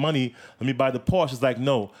made the money, let me buy the Porsche. It's like,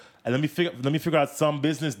 no. And let me figure out some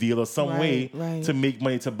business deal or some way to make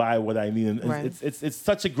money to buy what I need. And it's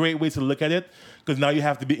such a great way to look at it, because now you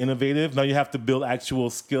have to be innovative. Now you have to build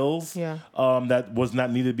actual skills that was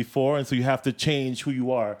not needed before. And so you have to change who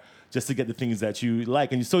you are just to get the things that you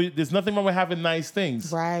like. And so there's nothing wrong with having nice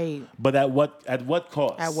things. Right. But at what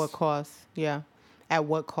cost? At what cost? Yeah. At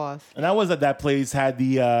what cost? And I was at that place, had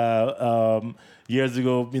the years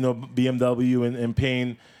ago, you know, BMW and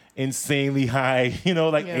paying insanely high, you know,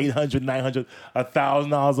 like $800, $900,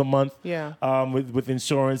 $1,000 a month. Yeah. With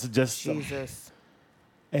insurance, just Jesus.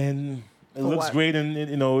 And it looks great, and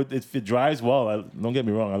you know, it drives well. Don't get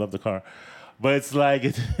me wrong, I love the car, but it's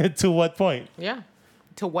like, to what point? Yeah.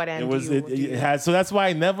 To what end? It had. So that's why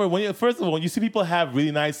I never. First of all, when you see people have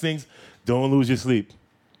really nice things, don't lose your sleep.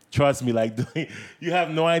 Trust me, like you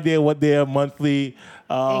have no idea what their monthly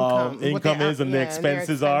income is and their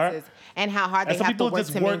expenses are. And how hard they have to work to maintain that.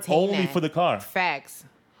 Some people just work only for the car. Facts.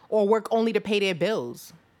 Or work only to pay their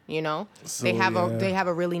bills, you know? So, they have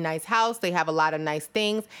a really nice house, they have a lot of nice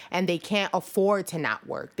things, and they can't afford to not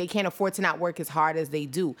work. They can't afford to not work as hard as they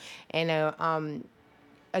do. And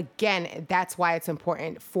again, that's why it's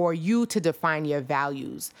important for you to define your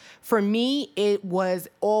values. For me, it was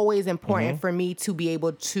always important for me to be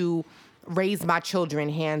able to raise my children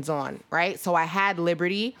hands-on, right? So I had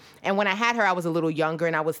Liberty, and when I had her, I was a little younger,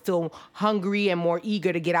 and I was still hungry and more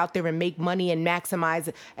eager to get out there and make money and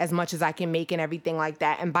maximize as much as I can make and everything like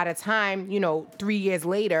that. And by the time, 3 years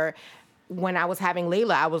later, when I was having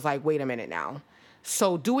Layla, I was like, wait a minute now.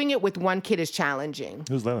 So doing it with one kid is challenging.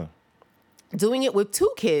 Who's Layla? Doing it with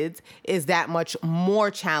 2 kids is that much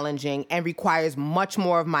more challenging and requires much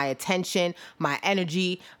more of my attention, my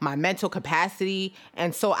energy, my mental capacity.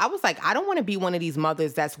 And so I was like, I don't want to be one of these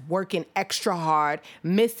mothers that's working extra hard,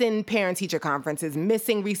 missing parent-teacher conferences,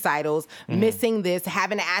 missing recitals, missing this,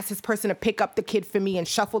 having to ask this person to pick up the kid for me and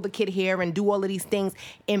shuffle the kid here and do all of these things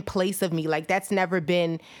in place of me. Like, that's never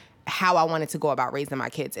been how I wanted to go about raising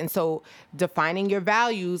my kids. And so defining your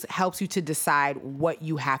values helps you to decide what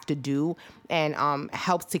you have to do, and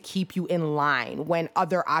helps to keep you in line when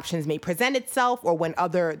other options may present itself, or when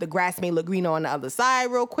the grass may look greener on the other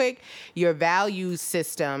side real quick. Your value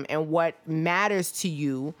system and what matters to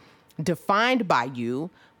you, defined by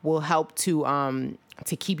you, will help to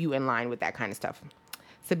keep you in line with that kind of stuff.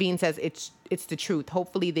 Sabine says it's the truth.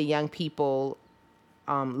 Hopefully the young people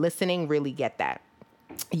listening really get that.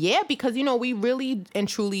 Yeah, because, we really and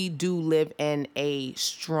truly do live in a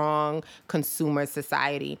strong consumer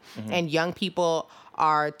society. And young people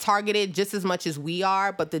are targeted just as much as we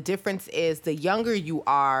are. But the difference is, the younger you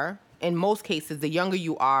are, in most cases, the younger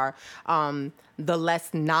you are, the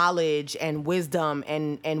less knowledge and wisdom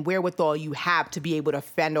and wherewithal you have to be able to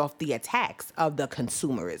fend off the attacks of the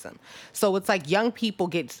consumerism. So it's like young people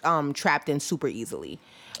get trapped in super easily.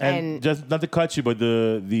 And just not to cut you, but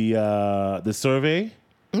the survey,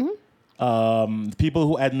 people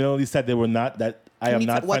who admittedly said they were not, that I am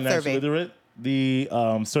not financially literate. The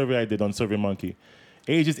survey I did on SurveyMonkey,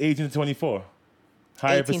 ages 18 to 24.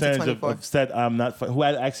 Higher percentage of said I'm not, who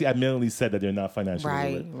had actually admittedly said that they're not financially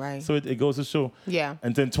literate. Right. So it goes to show. Yeah.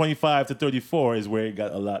 And then 25 to 34 is where it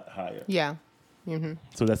got a lot higher. Yeah.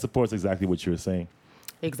 So that supports exactly what you were saying.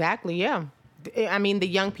 Exactly. Yeah. I mean, the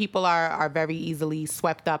young people are very easily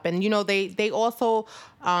swept up, and they also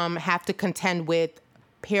have to contend with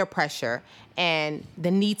peer pressure and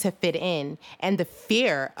the need to fit in and the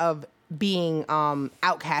fear of being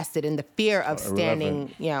outcasted and the fear of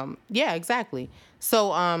standing. Yeah, exactly.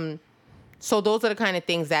 So those are the kind of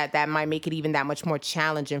things that might make it even that much more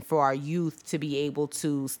challenging for our youth to be able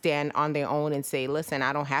to stand on their own and say, listen,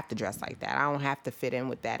 I don't have to dress like that. I don't have to fit in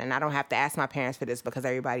with that. And I don't have to ask my parents for this because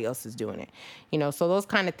everybody else is doing it. So those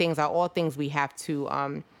kind of things are all things we have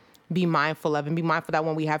to be mindful of, and be mindful that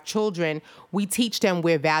when we have children, we teach them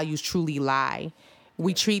where values truly lie.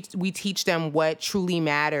 We teach them what truly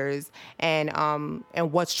matters and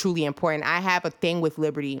what's truly important. I have a thing with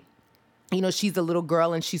Liberty. She's a little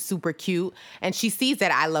girl and she's super cute, and she sees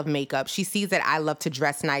that I love makeup. She sees that I love to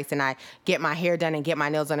dress nice and I get my hair done and get my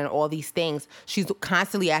nails done and all these things. She's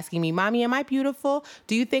constantly asking me, Mommy, am I beautiful?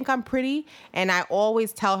 Do you think I'm pretty? And I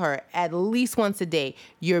always tell her at least once a day,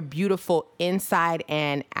 you're beautiful inside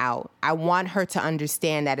and out. I want her to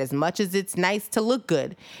understand that as much as it's nice to look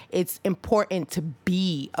good, it's important to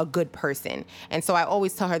be a good person. And so I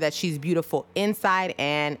always tell her that she's beautiful inside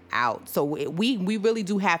and out. So we really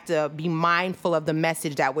do have to be mindful of the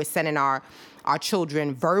message that we're sending our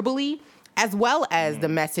children verbally, as well as the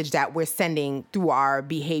message that we're sending through our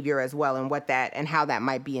behavior as well, and how that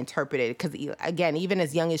might be interpreted. Because again, even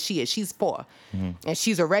as young as she is, she's 4, and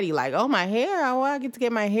she's already like, oh, my hair, I get to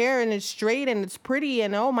get my hair and it's straight and it's pretty,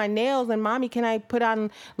 and oh, my nails, and Mommy, can I put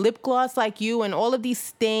on lip gloss like you, and all of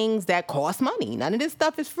these things that cost money. None of this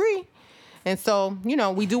stuff is free. And so,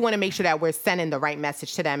 we do want to make sure that we're sending the right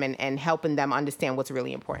message to them and helping them understand what's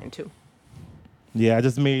really important too. Yeah, I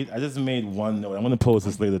just made one note. I'm going to post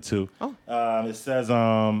this later too. Oh. It says,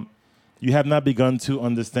 you have not begun to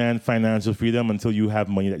understand financial freedom until you have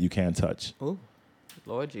money that you can't touch. Oh,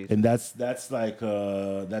 Lord Jesus. And that's like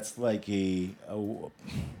a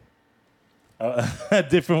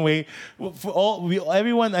different way for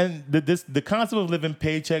everyone. And the concept of living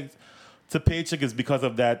paycheck to paycheck is because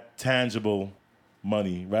of that tangible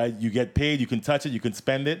money, right? You get paid, you can touch it, you can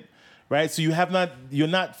spend it, right? So you're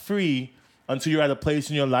not free until you're at a place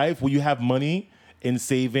in your life where you have money in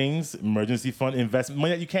savings, emergency fund, investment,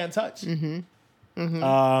 money that you can't touch.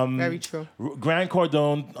 Very true. Grant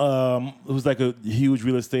Cardone, who's like a huge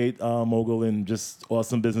real estate mogul and just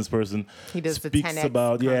awesome business person, he does speaks the 10X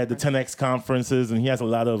about the 10X conferences, and he has a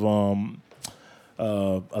lot of stuff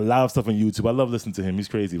on YouTube. I love listening to him. He's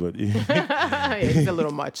crazy, but he's a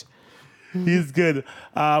little much. He's good.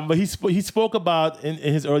 But he spoke about in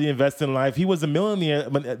his early investing life, he was a millionaire,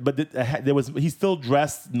 but he still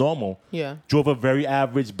dressed normal. Yeah. Drove a very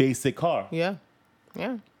average basic car. Yeah.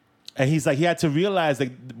 Yeah. And he's like, he had to realize that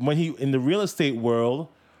when he in the real estate world,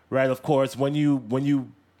 right? Of course, when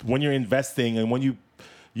you're investing and when you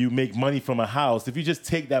make money from a house, if you just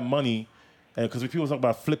take that money Because when people talk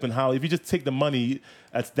about flipping how, if you just take the money,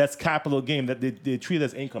 that's capital gain. That they treat it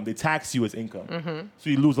as income. They tax you as income. So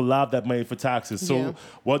you lose a lot of that money for taxes. So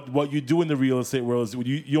what you do in the real estate world is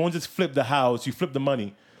you don't just flip the house, you flip the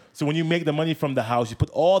money. So when you make the money from the house, you put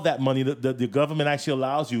all that money, the government actually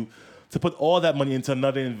allows you to put all that money into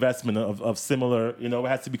another investment of similar, it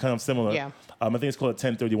has to be kind of similar. Yeah. I think it's called a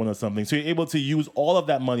 1031 or something. So you're able to use all of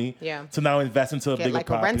that money to now invest into a bigger like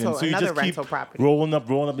property. A rental, and so you another just rental keep property. rolling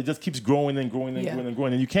up. It just keeps growing and growing and growing and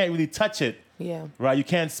growing. And you can't really touch it. Yeah. Right? You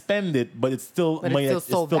can't spend it, but it's still money. It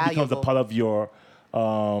still becomes a part of your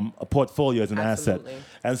a portfolio as an Absolutely. asset.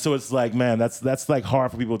 And so it's like, man, that's like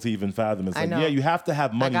hard for people to even fathom. It's like, know. yeah, you have to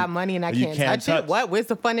have money. I got money and I can't touch it. What? Where's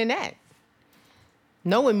the fun in that?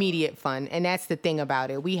 No immediate fun. And that's the thing about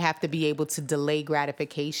it. We have to be able to delay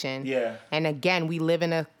gratification. Yeah. And again, we live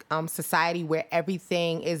in a society where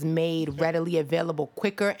everything is made readily available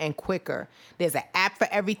quicker and quicker. There's an app for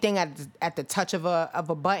everything at the touch of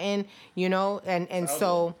a button, and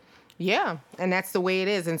so yeah, and that's the way it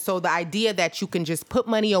is. And so the idea that you can just put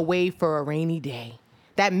money away for a rainy day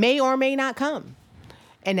that may or may not come.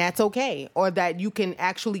 And that's okay. Or that you can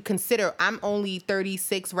actually consider, I'm only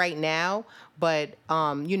 36 right now, but,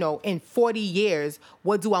 in 40 years,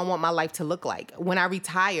 what do I want my life to look like? When I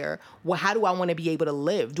retire, how do I want to be able to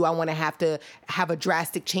live? Do I want to have a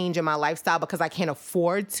drastic change in my lifestyle because I can't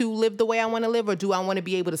afford to live the way I want to live? Or do I want to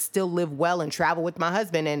be able to still live well and travel with my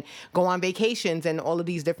husband and go on vacations and all of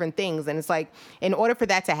these different things? And it's like, in order for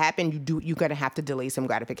that to happen, you're going to have to delay some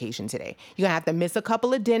gratification today. You're going to have to miss a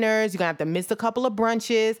couple of dinners. You're going to have to miss a couple of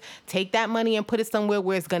brunches. Take that money and put it somewhere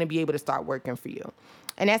where it's going to be able to start working for you.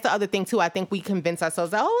 And that's the other thing, too. I think we convince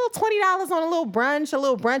ourselves that, $20 on a little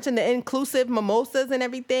brunch and the inclusive mimosas and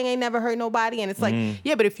everything ain't never hurt nobody. And it's like,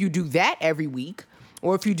 yeah, but if you do that every week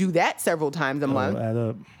or if you do that several times a month, add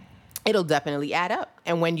up. It'll definitely add up.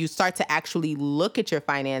 And when you start to actually look at your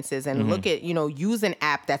finances and look at, use an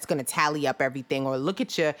app that's going to tally up everything, or look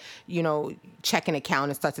at your, checking account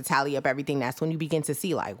and start to tally up everything, that's when you begin to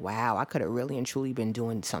see like, wow, I could have really and truly been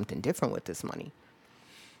doing something different with this money.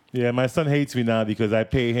 Yeah, my son hates me now because I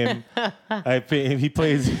pay him. He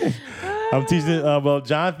plays. I'm teaching.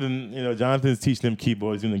 Jonathan. Jonathan's teaching him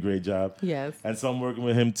keyboard. He's doing a great job. Yes. And so I'm working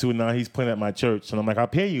with him too. Now he's playing at my church, and I'm like, I'll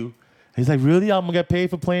pay you. He's like, really? I'm gonna get paid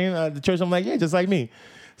for playing at the church? I'm like, yeah, just like me.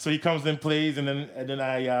 So he comes and plays, and then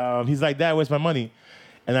I. He's like, Dad, where's my money?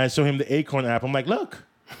 And I show him the Acorn app. I'm like, look.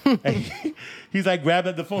 And he's like grabbed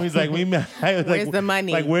at the phone. He's like, "What do you mean?" Where's the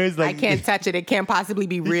money? Like, where's I can't touch it. It can't possibly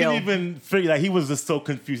be real. He couldn't even figure. Like, he was just so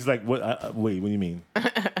confused. He's like, "What? Wait, what do you mean?"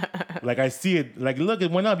 Like, I see it. Like, look,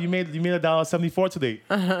 it went up. You made $1.74 today.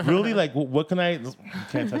 Really? Like, what can I?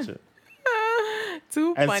 Can't touch it.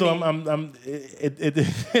 Too funny. And so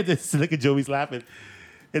it's look at Joey's laughing.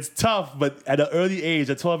 It's tough, but at an early age,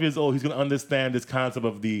 at 12 years old, he's going to understand this concept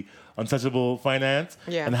of the untouchable finance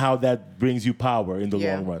and how that brings you power in the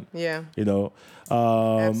long run. Yeah.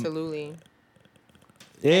 Absolutely.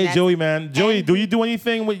 Hey, Joey, man. Joey, do you do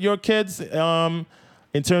anything with your kids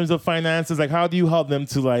in terms of finances? Like, how do you help them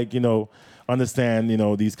to, understand,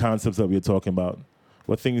 these concepts that we're talking about?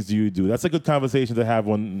 What things do you do? That's a good conversation to have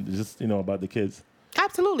about the kids.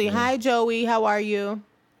 Absolutely. Yeah. Hi, Joey. How are you?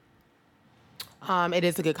 It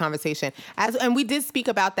is a good conversation. And we did speak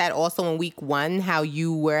about that also in week 1, how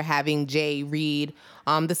you were having Jay read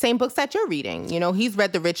the same books that you're reading. He's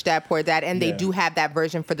read The Rich Dad, Poor Dad, and they do have that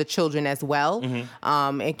version for the children as well.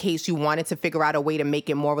 In case you wanted to figure out a way to make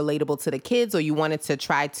it more relatable to the kids, or you wanted to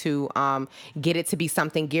try to get it to be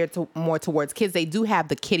something geared more towards kids, they do have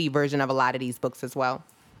the kiddie version of a lot of these books as well.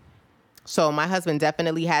 So my husband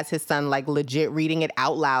definitely has his son legit reading it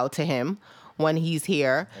out loud to him when he's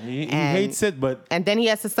here. He hates it, but... And then he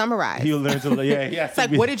has to summarize. He'll learn to... Yeah, it's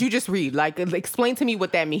like, what did you just read? Explain to me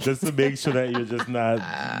what that means. Just to make sure that you're just not...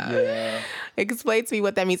 Explain to me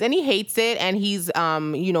what that means. And he hates it, and he's,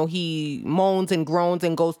 he moans and groans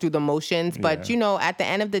and goes through the motions. But, at the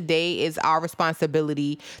end of the day, it's our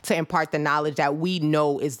responsibility to impart the knowledge that we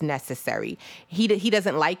know is necessary. He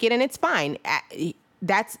doesn't like it, and it's fine.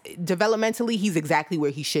 That's developmentally, he's exactly where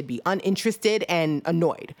he should be, uninterested and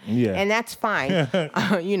annoyed. Yeah. And that's fine.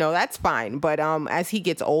 That's fine. But as he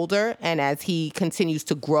gets older and as he continues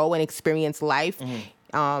to grow and experience life,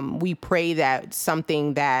 we pray that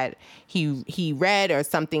something that he read or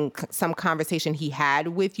some conversation he had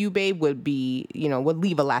with you, babe, would be, would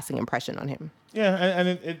leave a lasting impression on him. Yeah, and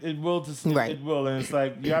it will. It will. And it's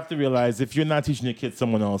like, you have to realize, if you're not teaching your kids,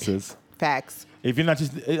 someone else is. Facts. If you're not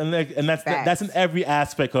just, and that's in every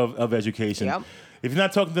aspect of education. Yep. If you're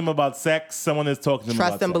not talking to them about sex, someone is talking to them about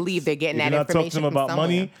Trust and sex. believe they're getting if that you're not talking to information them from about somewhere.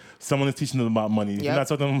 money, someone is teaching them about money. If you're Yep. not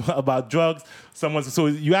talking to them about drugs, someone's. So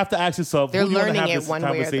you have to ask yourself, They're who do you want to learning have it this one way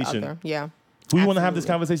or the conversation? other. Yeah. Who you want to have this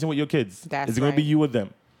Absolutely. conversation with your kids? That's Is it going to be right. you or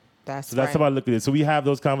them? That's So that's right. how I look at it. So we have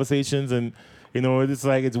those conversations, and it's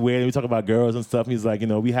like it's weird. We talk about girls and stuff. And he's like,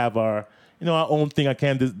 we have our our own thing. I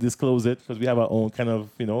can't disclose it because we have our own kind of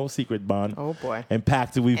secret bond. Oh, boy. And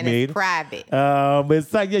pact that we've And made. it's private. But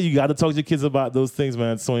it's like you got to talk to your kids about those things,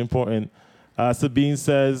 man. It's so important. Sabine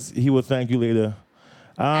says he will thank you later.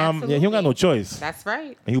 He don't got no choice. That's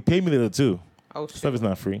right. And he'll pay me later too. Oh, Stuff shoot. is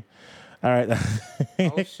not free. All right.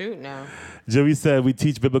 Oh, shoot now. Joey said we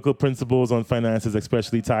teach biblical principles on finances,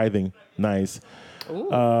 especially tithing. Nice.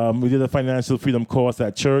 Ooh. We did a financial freedom course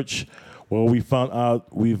at church where we found out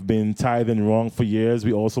we've been tithing wrong for years.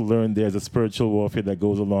 We also learned there's a spiritual warfare that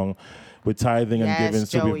goes along with tithing and Yes, giving.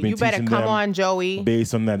 So Joey. we've been You better teaching come them on, Joey.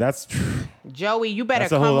 based on that. That's Joey, you better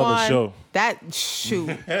That's a come whole other on. show.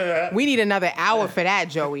 Shoot. We need another hour for that,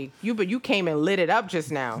 Joey. You came and lit it up just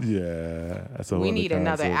now. yeah. That's a whole We other need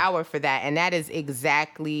another concept. hour for that. And that is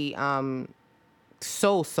exactly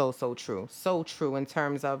so true. So true in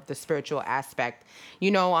terms of the spiritual aspect.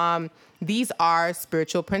 These are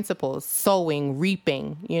spiritual principles, sowing,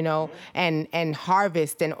 reaping, and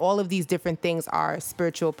harvest, and all of these different things are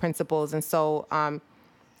spiritual principles. And so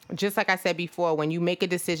just like I said before, when you make a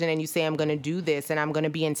decision and you say, I'm going to do this and I'm going to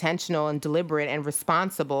be intentional and deliberate and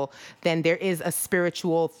responsible, then there is a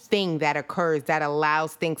spiritual thing that occurs that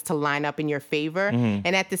allows things to line up in your favor. And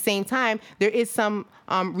at the same time, there is some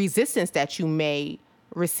resistance that you may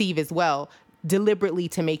receive as well, deliberately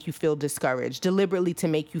to make you feel discouraged, deliberately to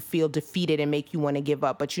make you feel defeated and make you want to give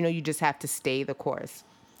up. But you just have to stay the course.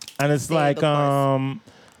 And it's Stay like, the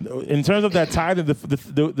course. in terms of that tithing,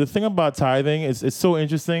 the thing about tithing is it's so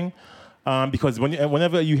interesting because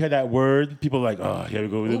whenever you hear that word, people are like, oh, here we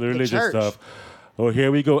go with the the religious church. stuff. Oh,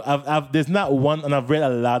 here we go. There's not one, and I've read a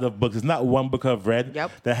lot of books. There's not one book I've read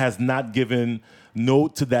Yep. that has not given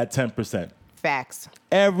note to that 10%. Facts.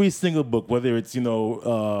 Every single book, whether it's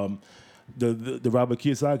the Robert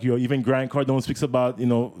Kiyosaki or even Grant Cardone speaks about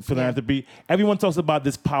philanthropy. Everyone talks about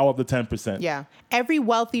this power of the 10%. Yeah. Every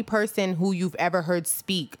wealthy person who you've ever heard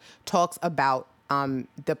speak talks about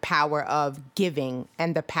the power of giving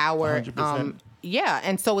and the power. 100%. Yeah.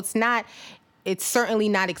 And so it's certainly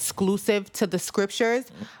not exclusive to the scriptures,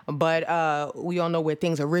 but we all know where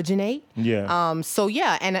things originate. Yeah.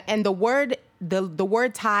 And the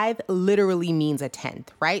word tithe literally means a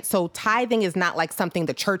tenth, right? So tithing is not like something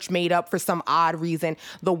the church made up for some odd reason.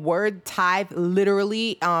 The word tithe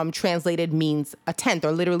literally translated means a tenth,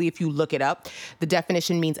 or literally if you look it up, the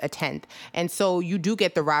definition means a tenth. And so you do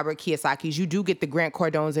get the Robert Kiyosakis, you do get the Grant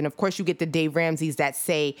Cardones, and of course you get the Dave Ramseys that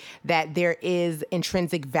say that there is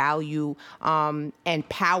intrinsic value and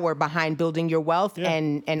power behind building your wealth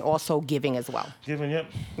and also giving as well. Giving, yep.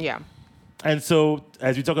 Yeah. And so,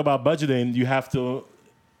 as we talk about budgeting, you have to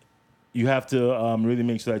really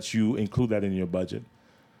make sure that you include that in your budget.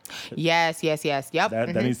 Yes. Yep.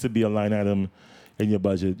 That needs to be a line item in your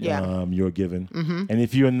budget. Yeah. You're given. And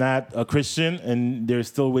if you're not a Christian, and there's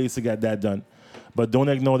still ways to get that done, but don't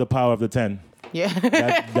ignore the power of the 10. Yeah.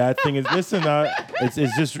 That thing is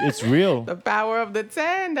it's real. The power of the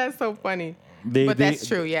 10. That's so funny. But that's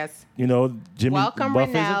true, yes. Jimmy. Welcome, Buffett,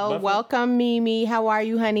 is it Renelle. Buffett? Welcome, Mimi. How are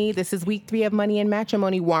you, honey? This is week 3 of Money and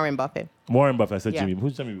Matrimony. Warren Buffett. Warren Buffett. I said Yeah. Jimmy.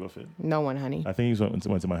 Who's Jimmy Buffett? No one, honey. I think he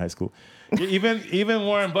went to my high school. Even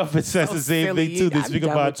Warren Buffett says So the same silly. thing too. They I'm speak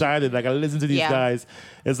done about with you. tithing. Like I listen to these Yeah. guys.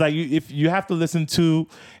 It's like if you have to listen to,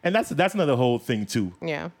 and that's another whole thing too.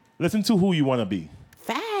 Yeah. Listen to who you want to be.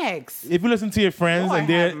 Facts. If you listen to your friends Lord and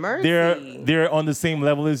have mercy. they're on the same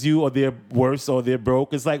level as you, or they're worse, or they're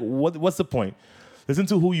broke, it's like what's the point? Listen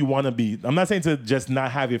to who you want to be. I'm not saying to just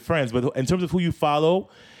not have your friends, but in terms of who you follow,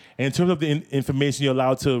 and in terms of the information you're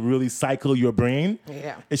allowed to really cycle your brain,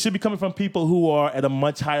 Yeah. it should be coming from people who are at a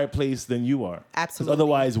much higher place than you are. 'Cause Absolutely.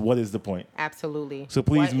 otherwise, what is the point? Absolutely. So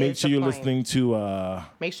please What make is sure the you're point? listening to.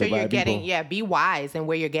 Make sure the you're right getting, people. be wise in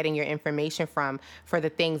where you're getting your information from for the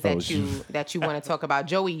things that you want to talk about.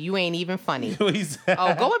 Joey, you ain't even funny. Please.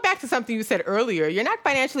 Oh, going back to something you said earlier, you're not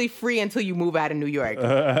financially free until you move out of New York.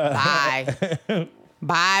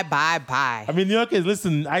 Bye. Bye. I mean, New York is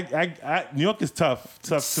New York is tough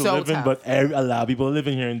to So live in, tough. but a lot of people are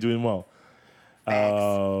living here and doing well.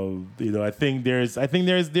 Facts. I think there's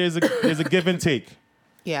a give and take.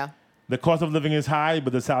 Yeah. The cost of living is high,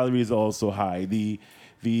 but the salary is also high. The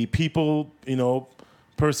people,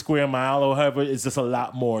 per square mile or however, it's just a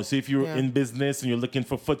lot more. So if you're Yeah. in business and you're looking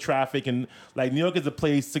for foot traffic, and like New York is a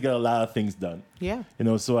place to get a lot of things done. Yeah. You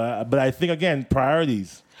know, so but I think again,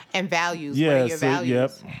 priorities. And values. Yeah, What are your so,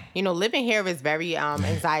 values? yep. You know, living here is very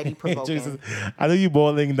anxiety provoking. Jesus, I know you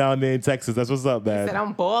balling down there in Texas. That's what's up, man. Said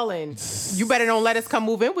I'm balling. You better don't let us come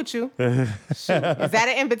move in with you. Shoot. Is that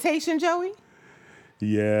an invitation, Joey?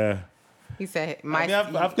 Yeah. He said,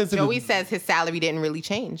 I've considered- Joey says his salary didn't really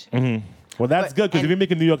change. Mm-hmm. Well, that's But- good, because if and- you're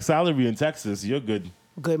making New York salary in Texas, you're good.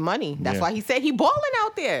 Good money. That's Yeah. why he said he balling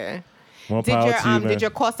out there. More power to you, man. Did your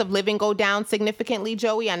cost of living go down significantly,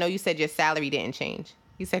 Joey? I know you said your salary didn't change.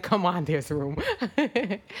 He said, "Come on, there's room."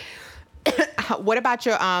 What about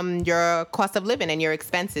your cost of living and your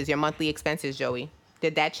expenses, your monthly expenses, Joey?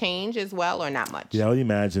 Did that change as well or not much? Yeah, I would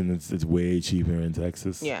imagine it's way cheaper in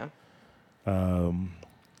Texas. Yeah.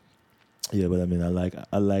 Yeah, but I mean, I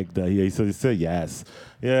like that. Yeah, he said yes.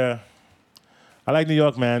 Yeah, I like New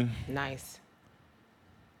York, man. Nice.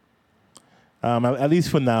 At least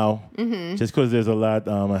for now, just because there's a lot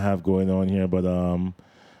I have going on here. But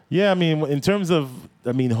yeah, I mean, in terms of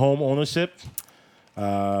home ownership,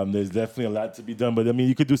 there's definitely a lot to be done. But I mean,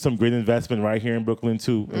 you could do some great investment right here in Brooklyn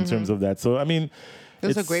too, in terms of that. So I mean,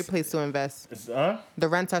 This is a great place to invest. The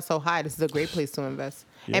rents are so high. This is a great place to invest.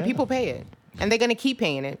 Yeah. And people pay it. And they're going to keep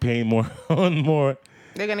paying it. Paying more and more.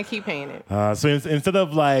 They're going to keep paying it. So instead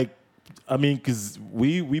of because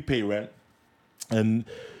we pay rent and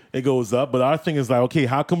it goes up, but our thing is like, okay,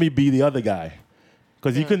 how can we be the other guy?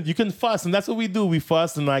 Because you can fuss, and that's what we do. We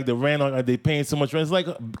fuss, and like the rent, are they paying so much rent? It's like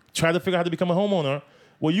try to figure out how to become a homeowner.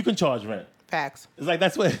 Well, you can charge rent. Facts. It's like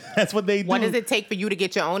that's what they do. What does it take for you to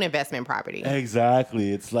get your own investment property?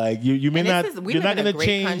 Exactly. It's like you may And not. we You're live not in a going to great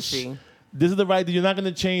change. country. This is the right. You're not going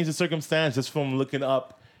to change the circumstance just from looking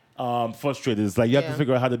up. Frustrated. It's like you have to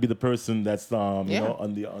figure out how to be the person that's on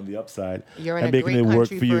the upside. You're in and a making great it work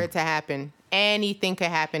country for you. it to happen. Anything could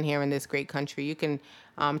happen here in this great country. You can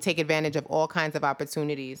take advantage of all kinds of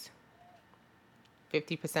opportunities.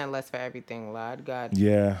 50% less for everything, Lord God.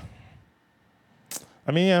 Yeah.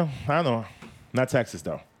 I mean, yeah, I don't know. Not Texas,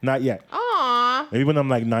 though. Not yet. Aw. Maybe when I'm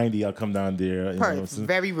like 90, I'll come down there.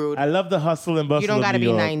 Very rude. I love the hustle and bustle. You don't got to of New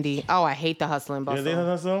be York. 90. Oh, I hate the hustle and Yeah, bustle. they don't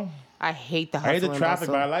hustle? I hate the I hustle hate the and traffic,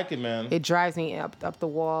 bustle. but I like it, man. It drives me up the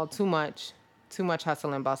wall too much. Too much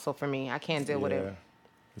hustle and bustle for me. I can't deal with it.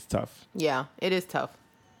 It's tough. Yeah, it is tough.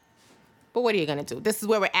 But what are you going to do? This is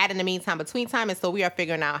where we're at in the meantime, between time. And so we are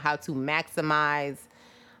figuring out how to maximize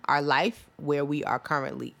our life where we are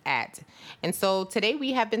currently at. And so today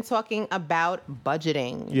we have been talking about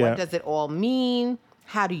budgeting. Yeah. What does it all mean?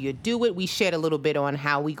 How do you do it? We shared a little bit on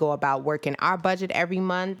how we go about working our budget every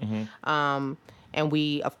month. And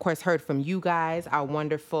we, of course, heard from you guys, our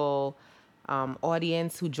wonderful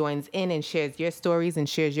audience who joins in and shares your stories and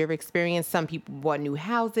shares your experience. Some people bought new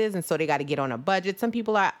houses, and so they got to get on a budget. Some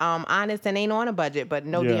people are honest and ain't on a budget, but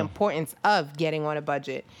know the importance of getting on a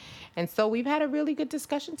budget. And so we've had a really good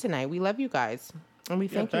discussion tonight. We love you guys. And we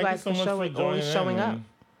thank you guys so for much always showing up.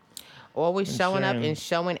 Always showing up sharing. and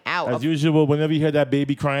showing out. As usual, whenever you hear that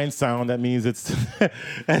baby crying sound, that means it's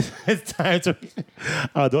it's time to.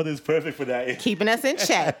 Our daughter's perfect for that. Keeping us in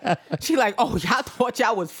check. She like, oh, y'all thought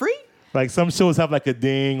y'all was free? Like some shows have like a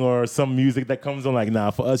ding or some music that comes on. Like,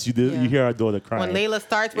 nah, for us, you hear our daughter crying. When Layla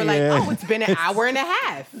starts, we're like, oh, it's been an hour and a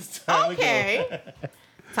half. Okay.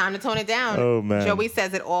 Time to tone it down. Oh, man. Joey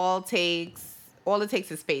says all it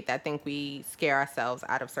takes is faith. I think we scare ourselves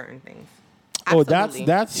out of certain things. Absolutely. Oh,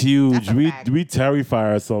 that's huge. That's a fact. We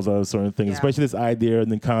terrify ourselves out of certain things, Yeah. especially this idea and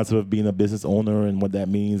the concept of being a business owner and what that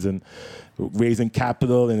means, and raising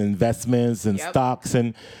capital and investments and stocks,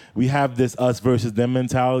 and we have this us versus them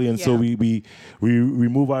mentality, and so we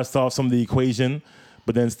remove ourselves from the equation,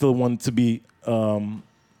 but then still want to be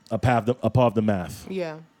a part of the math.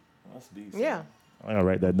 Yeah. That's decent. Yeah. I gotta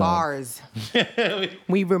write that down. Bars.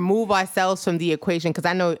 We remove ourselves from the equation because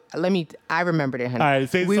I remembered it, honey. All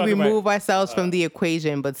right, we remove ourselves from the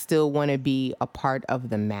equation, but still want to be a part of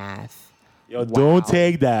the math. Yo, don't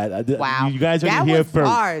take that. Wow. You guys heard that it here was first.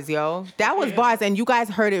 bars, yo. That was bars, and you guys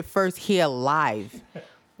heard it first here live.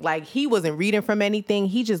 Like, he wasn't reading from anything.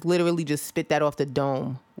 He just literally just spit that off the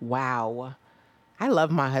dome. Wow. I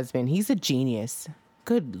love my husband. He's a genius.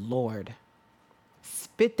 Good Lord.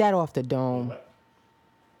 Spit that off the dome.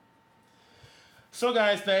 So,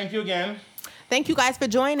 guys, thank you again. Thank you guys for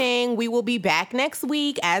joining. We will be back next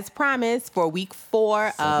week, as promised, for week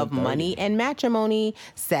 4 of Money and Matrimony,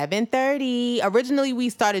 7:30. Originally, we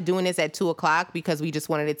started doing this at 2 o'clock because we just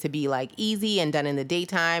wanted it to be like easy and done in the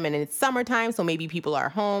daytime, and it's summertime, so maybe people are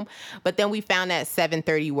home. But then we found that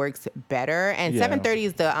 7:30 works better, and 7:30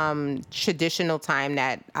 is the traditional time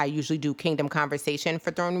that I usually do Kingdom Conversation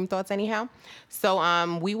for Throne Room Thoughts anyhow. So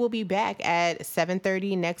we will be back at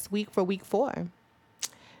 7:30 next week for week 4.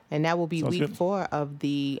 And that will be week 4 of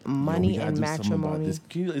the Money and Matrimony. Is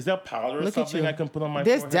there powder or something I can put on my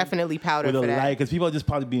There's forehead? definitely powder with for that. Because people are just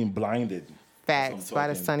probably being blinded. Facts by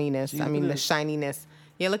the sunniness. The shininess.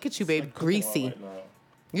 Yeah, look at you, babe. Greasy. Right,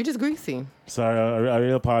 you're just greasy. Sorry, I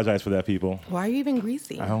really apologize for that, people. Why are you even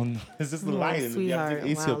greasy? I don't know. It's just the light. Sweetheart.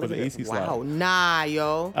 AC wow. Nah,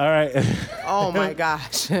 yo. All right. Oh, my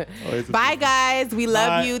gosh. Bye, guys. We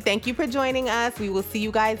love you. Thank you for joining us. We will see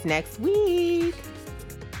you guys next week.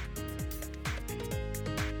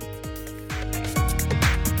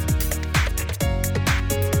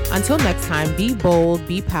 Until next time, be bold,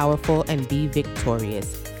 be powerful, and be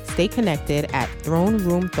victorious. Stay connected at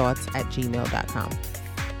throneroomthoughts@gmail.com.